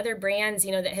lot of other brands,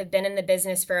 that have been in the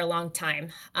business for a long time.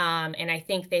 And I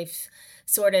think they've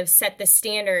sort of set the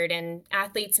standard, and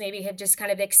athletes maybe have just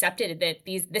kind of accepted that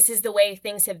this is the way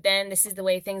things have been, this is the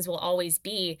way things will always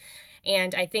be.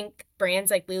 And I think brands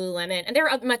like Lululemon, and there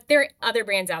are other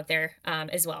brands out there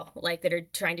as well, like, that are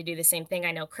trying to do the same thing.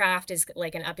 I know Kraft is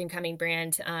like an up and coming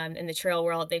brand in the trail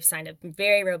world. They've signed a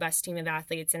very robust team of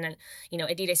athletes, and then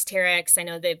Adidas Terex. I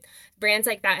know the brands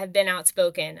like that have been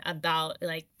outspoken about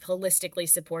like holistically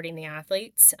supporting the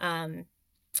athletes.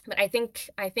 But I think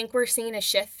we're seeing a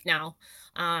shift now,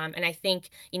 and I think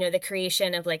the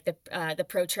creation of like the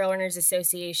Pro Trail Runners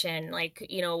Association, like,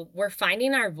 we're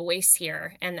finding our voice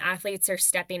here, and the athletes are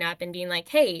stepping up and being like,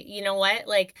 hey, you know what,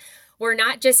 like, we're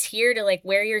not just here to like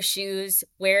wear your shoes,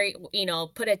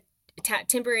 put a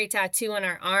temporary tattoo on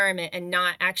our arm, and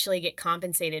not actually get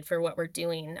compensated for what we're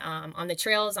doing on the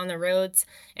trails, on the roads,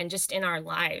 and just in our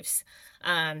lives.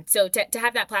 So to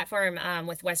have that platform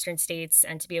with Western States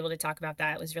and to be able to talk about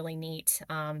that was really neat.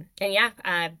 And yeah,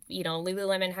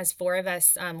 Lululemon has four of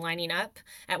us lining up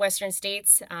at Western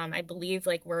States. I believe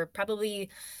like we're probably,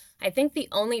 I think, the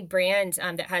only brand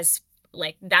that has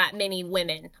like that many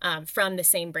women from the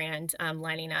same brand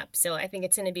lining up. So I think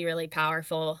it's going to be really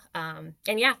powerful. And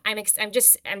yeah,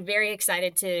 I'm very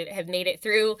excited to have made it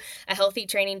through a healthy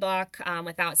training block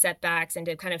without setbacks, and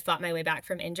to kind of fought my way back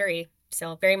from injury.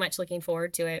 So very much looking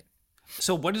forward to it.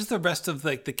 So what is the rest of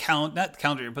like not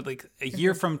calendar year, but like a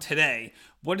year from today?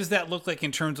 What does that look like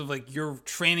in terms of like your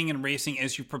training and racing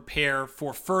as you prepare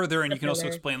for further? And you can also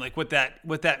explain like what that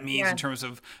means in terms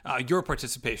of your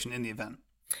participation in the event.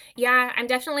 Yeah, I'm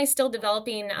definitely still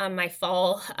developing my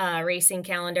fall racing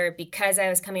calendar because I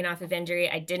was coming off of injury.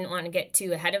 I didn't want to get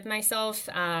too ahead of myself.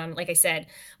 Like I said,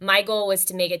 my goal was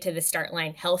to make it to the start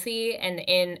line healthy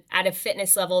and at a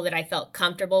fitness level that I felt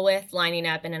comfortable with lining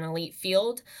up in an elite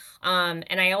field. And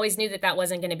I always knew that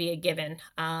wasn't going to be a given.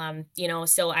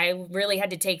 So I really had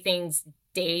to take things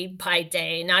day by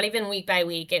day, not even week by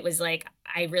week. It was like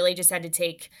I really just had to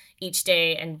take each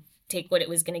day and take what it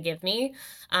was going to give me.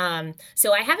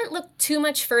 So I haven't looked too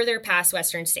much further past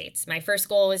Western States. My first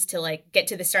goal was to like get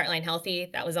to the start line healthy.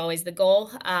 That was always the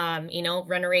goal.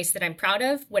 Run a race that I'm proud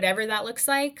of, whatever that looks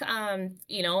like.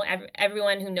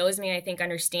 Everyone who knows me, I think,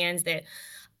 understands that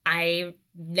I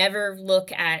never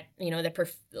look at,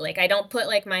 I don't put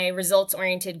like my results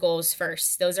oriented goals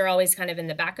first. Those are always kind of in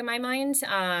the back of my mind.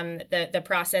 The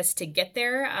process to get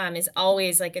there is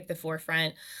always like at the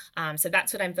forefront. So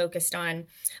that's what I'm focused on.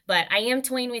 But I am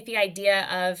toying with the idea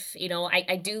of,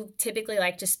 I do typically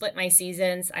like to split my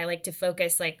seasons. I like to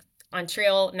focus like on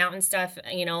trail mountain stuff,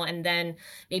 and then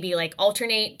maybe like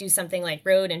alternate, do something like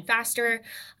road and faster.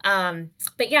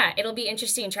 But yeah, it'll be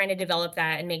interesting trying to develop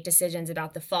that and make decisions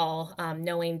about the fall,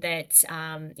 knowing that,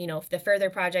 if the further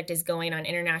project is going on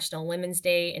International Women's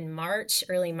Day in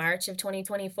early March of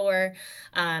 2024.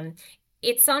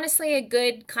 It's honestly a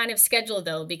good kind of schedule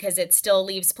though, because it still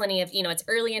leaves plenty of, it's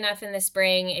early enough in the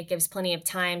spring. It gives plenty of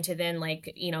time to then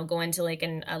like, go into like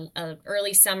a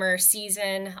early summer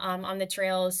season on the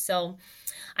trails. So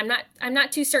I'm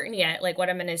not too certain yet, like what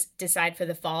I'm going to decide for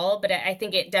the fall, but I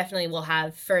think it definitely will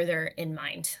have further in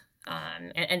mind,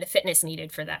 and the fitness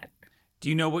needed for that. Do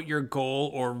you know what your goal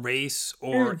or race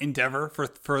or endeavor for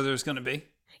further is going to be?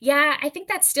 Yeah, I think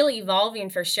that's still evolving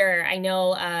for sure. I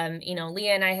know,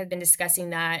 Leah and I have been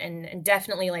discussing that, and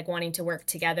definitely like wanting to work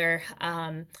together.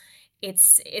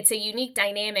 it's a unique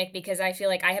dynamic because I feel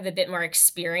like I have a bit more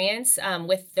experience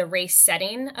with the race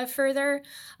setting of Further,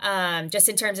 just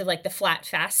in terms of like the flat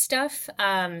fast stuff.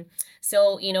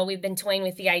 So, we've been toying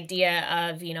with the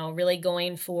idea of, really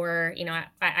going for,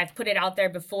 I've put it out there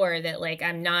before that like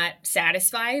I'm not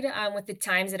satisfied with the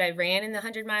times that I ran in the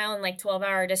 100-mile and like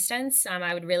 12-hour distance.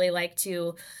 I would really like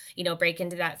to, break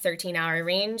into that 13-hour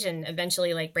range and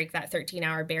eventually like break that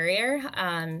 13-hour barrier.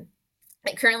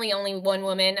 Currently only one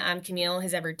woman, Camille,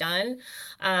 has ever done.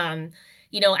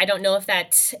 I don't know if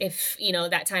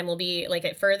that time will be like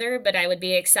it Further, but I would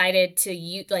be excited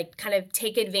to kind of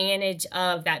take advantage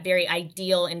of that very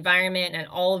ideal environment and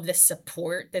all of the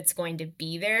support that's going to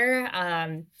be there.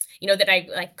 That I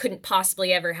like couldn't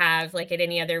possibly ever have like at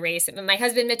any other race. My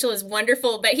husband Mitchell is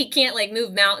wonderful, but he can't like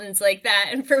move mountains like that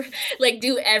and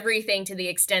do everything to the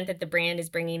extent that the brand is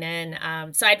bringing in.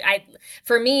 So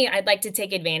for me, I'd like to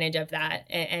take advantage of that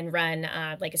and run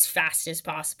like as fast as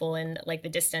possible in like the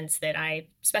distance that I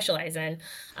specialize in.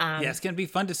 It's gonna be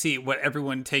fun to see what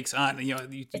everyone takes on.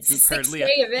 It's a 6-day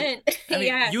event. I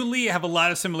mean, you and Leah have a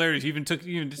lot of similarities. You even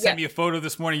sent me a photo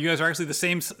this morning. You guys are actually the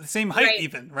same height, right.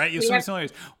 Even, right? You have so many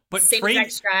similarities. But same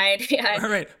exact stride. Yeah.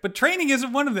 Right. But training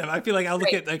isn't one of them. I feel like I'll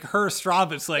look at like her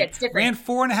Strava. It's like ran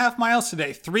 4.5 miles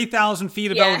today, 3,000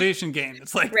 feet of elevation gain.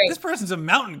 It's like this person's a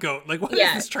mountain goat. Like what is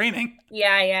this training?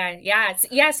 Yeah.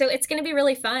 So it's going to be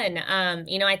really fun.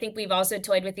 I think we've also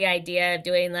toyed with the idea of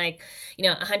doing like,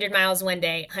 100 miles one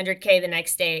day, 100K the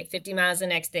next day, 50 miles the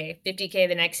next day, 50K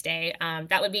the next day.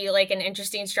 That would be like an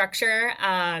interesting structure.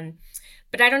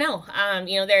 But I don't know.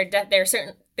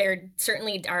 There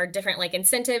certainly are different like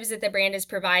incentives that the brand is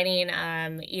providing,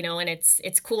 and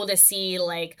it's cool to see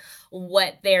like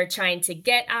what they're trying to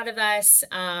get out of us.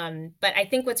 But I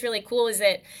think what's really cool is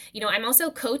that, I'm also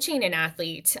coaching an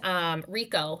athlete,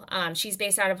 Rico. She's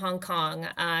based out of Hong Kong,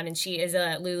 and she is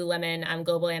a Lululemon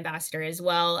global ambassador as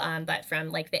well, but from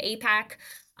like the APAC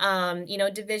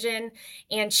division.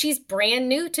 And she's brand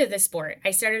new to the sport.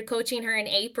 I started coaching her in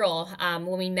April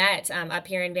when we met up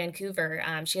here in Vancouver.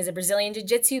 She has a Brazilian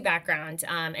Jiu-Jitsu background,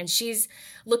 and she's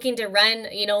looking to run,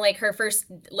 like her first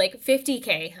like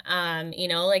 50K.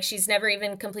 Like she's never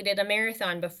even completed a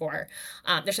marathon before.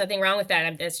 There's nothing wrong with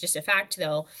that. That's just a fact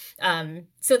though.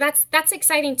 So that's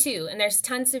exciting too. And there's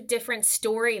tons of different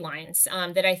storylines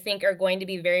that I think are going to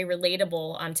be very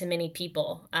relatable to many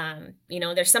people.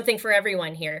 There's something for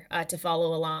everyone here to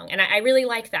follow along. And I really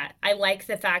like that. I like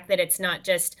the fact that it's not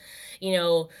just,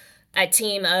 a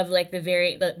team of like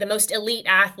the most elite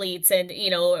athletes and,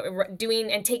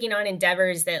 doing and taking on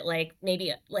endeavors that like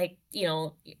maybe like,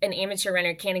 an amateur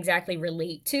runner can't exactly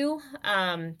relate to.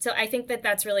 So I think that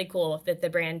that's really cool that the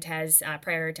brand has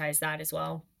prioritized that as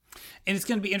well. And it's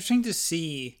going to be interesting to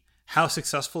see how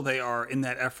successful they are in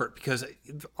that effort, because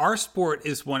our sport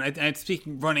is one, and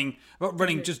speaking running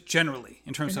just generally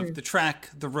in terms of the track,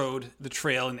 the road, the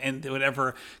trail, and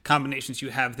whatever combinations you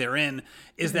have therein,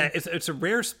 is that it's a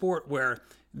rare sport where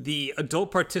the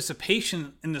adult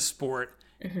participation in the sport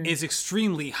is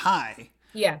extremely high.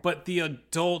 Yeah. But the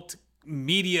adult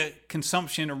media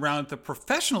consumption around the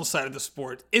professional side of the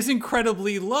sport is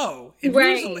incredibly low. And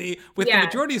usually with the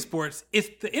majority of sports, it's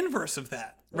the inverse of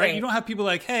that. Right? You don't have people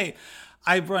like, hey,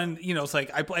 I run, it's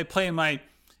like I play in my,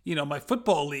 my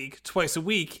football league twice a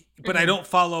week, but I don't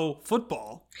follow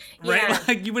football, right? Yeah.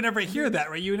 Like you would never hear that,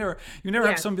 right? You never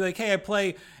have someone be like, hey, I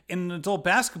play in an adult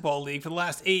basketball league for the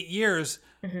last 8 years,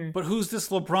 but who's this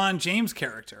LeBron James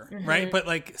character, right? But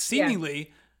like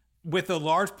seemingly with a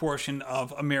large portion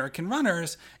of American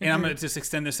runners, and I'm going to just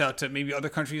extend this out to maybe other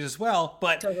countries as well,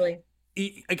 but totally.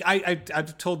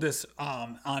 I've told this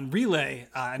on Relay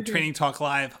and Training Talk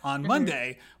Live on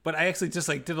Monday, but I actually just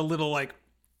like did a little like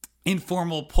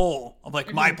informal poll of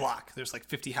like my block. There's like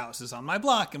 50 houses on my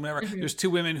block and whatever. There's 2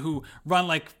 women who run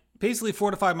like basically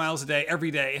 4 to 5 miles a day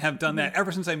every day and have done that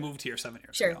ever since I moved here 7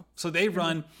 years ago. So they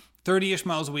run 30-ish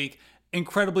miles a week,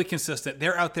 incredibly consistent.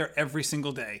 They're out there every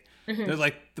single day. They're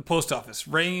like the post office,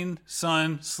 rain,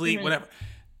 sun, sleet, whatever.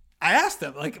 I asked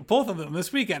them, like both of them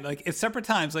this weekend, like at separate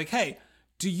times, like, hey,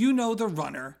 do you know the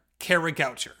runner Kara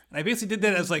Goucher? And I basically did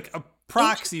that as like a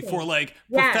proxy for like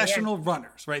professional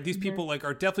runners, right? These people like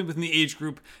are definitely within the age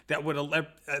group that would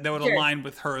align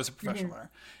with her as a professional runner.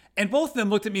 And both of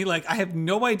them looked at me like, I have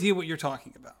no idea what you're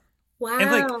talking about. Wow.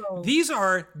 And like, these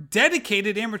are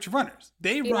dedicated amateur runners.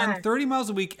 They run 30 miles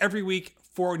a week every week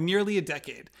for nearly a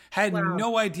decade. Had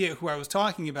no idea who I was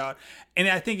talking about. And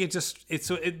I think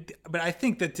but I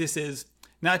think that this is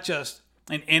not just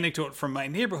an anecdote from my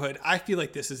neighborhood. I feel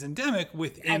like this is endemic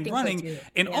within running, so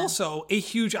and also a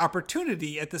huge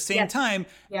opportunity at the same time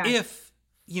if,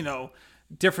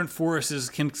 different forces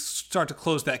can start to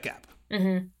close that gap.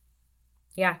 Mm-hmm.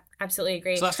 Yeah, absolutely So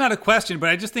agree. that's not a question, but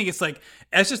I just think it's like,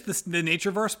 that's just the nature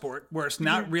of our sport, where it's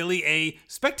not Mm-hmm. really a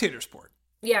spectator sport.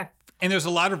 Yeah. And there's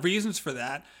a lot of reasons for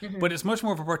that, Mm-hmm. but it's much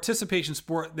more of a participation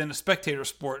sport than a spectator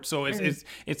sport. So Mm-hmm.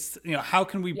 it's how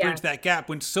can we Yeah. bridge that gap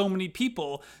when so many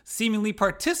people seemingly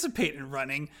participate in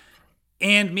running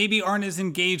and maybe aren't as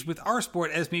engaged with our sport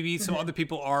as maybe some Mm-hmm. other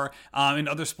people are in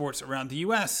other sports around the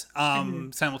U.S.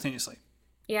 Mm-hmm. Simultaneously.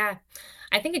 Yeah.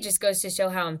 I think it just goes to show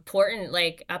how important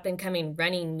like up and coming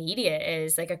running media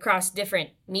is like across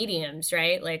different mediums,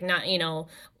 right? Like not,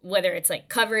 whether it's like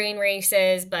covering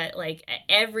races, but like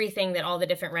everything that all the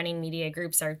different running media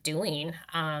groups are doing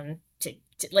to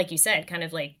like you said, kind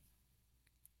of like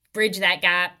bridge that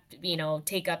gap,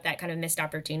 take up that kind of missed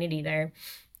opportunity there.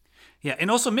 Yeah,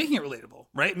 and also making it relatable,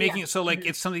 right? Yeah. Making it so like Hmm.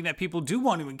 it's something that people do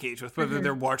want to engage with, whether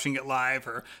they're Hmm. watching it live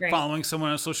or Right. following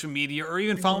someone on social media or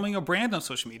even Hmm. following a brand on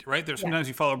social media, right? There's Yeah. sometimes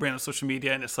you follow a brand on social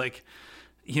media and it's like,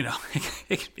 you know,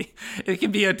 it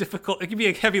can be a difficult, it can be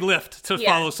a heavy lift to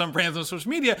Yeah. follow some brands on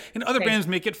social media, and other Right. brands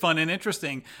make it fun and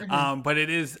interesting. Hmm. But it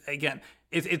is again,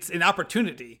 it's an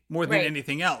opportunity more than Right.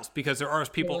 anything else because there are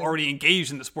people Totally. already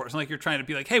engaged in the sport. It's not like you're trying to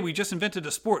be like, hey, we just invented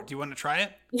a sport. Do you want to try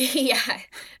it? Yeah.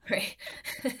 Right.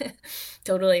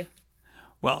 Totally.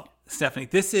 Well, Stephanie,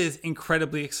 this is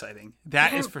incredibly exciting.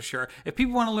 That Yeah. is for sure. If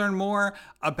people want to learn more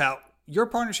about your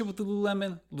partnership with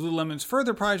Lululemon, Lululemon's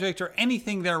further project, or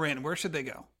anything therein, where should they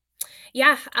go?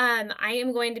 Yeah, I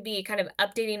am going to be kind of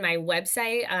updating my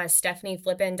website,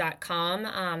 stephanieflippin.com.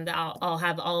 I'll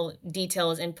have all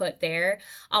details input there.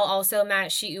 I'll also,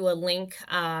 Matt, shoot you a link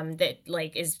that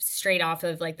like is straight off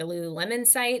of like the Lululemon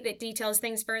site that details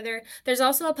things further. There's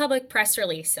also a public press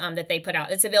release that they put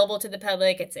out. It's available to the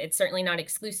public. It's certainly not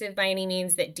exclusive by any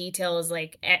means. That details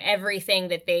like everything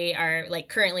that they are like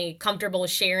currently comfortable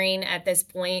sharing at this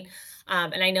point.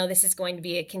 And I know this is going to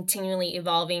be a continually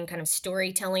evolving kind of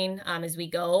storytelling as we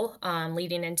go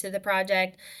leading into the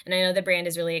project. And I know the brand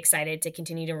is really excited to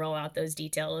continue to roll out those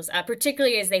details,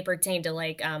 particularly as they pertain to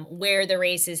like where the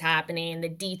race is happening, the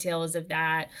details of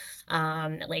that,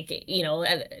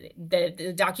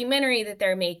 the documentary that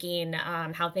they're making,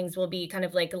 how things will be kind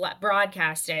of like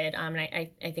broadcasted. And I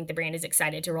think the brand is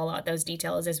excited to roll out those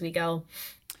details as we go.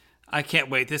 I can't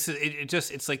wait. This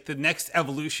is it's like the next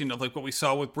evolution of like what we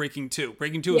saw with Breaking Two.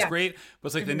 Breaking Two is Yeah. great, but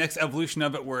it's like the Hmm. next evolution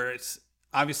of it where it's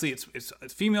obviously it's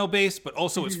female based, but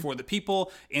also it's Hmm. for the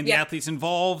people and the Yep. athletes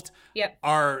involved Yep.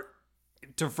 are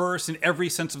diverse in every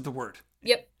sense of the word.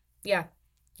 Yep. Yeah.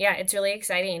 Yeah, it's really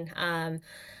exciting.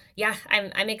 Yeah,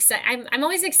 I'm excited. I'm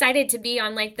always excited to be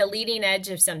on like the leading edge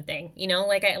of something,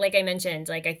 like I mentioned,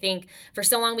 like I think for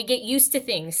so long we get used to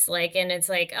things like and it's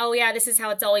like, oh yeah, this is how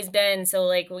it's always been. So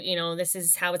like, this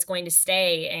is how it's going to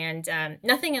stay. And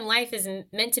nothing in life is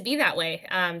meant to be that way.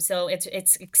 So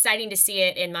it's exciting to see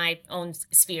it in my own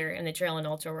sphere in the trail and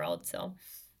ultra world. So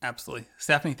Absolutely.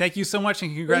 Stephanie, thank you so much and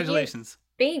thank you. congratulations.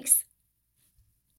 Thanks.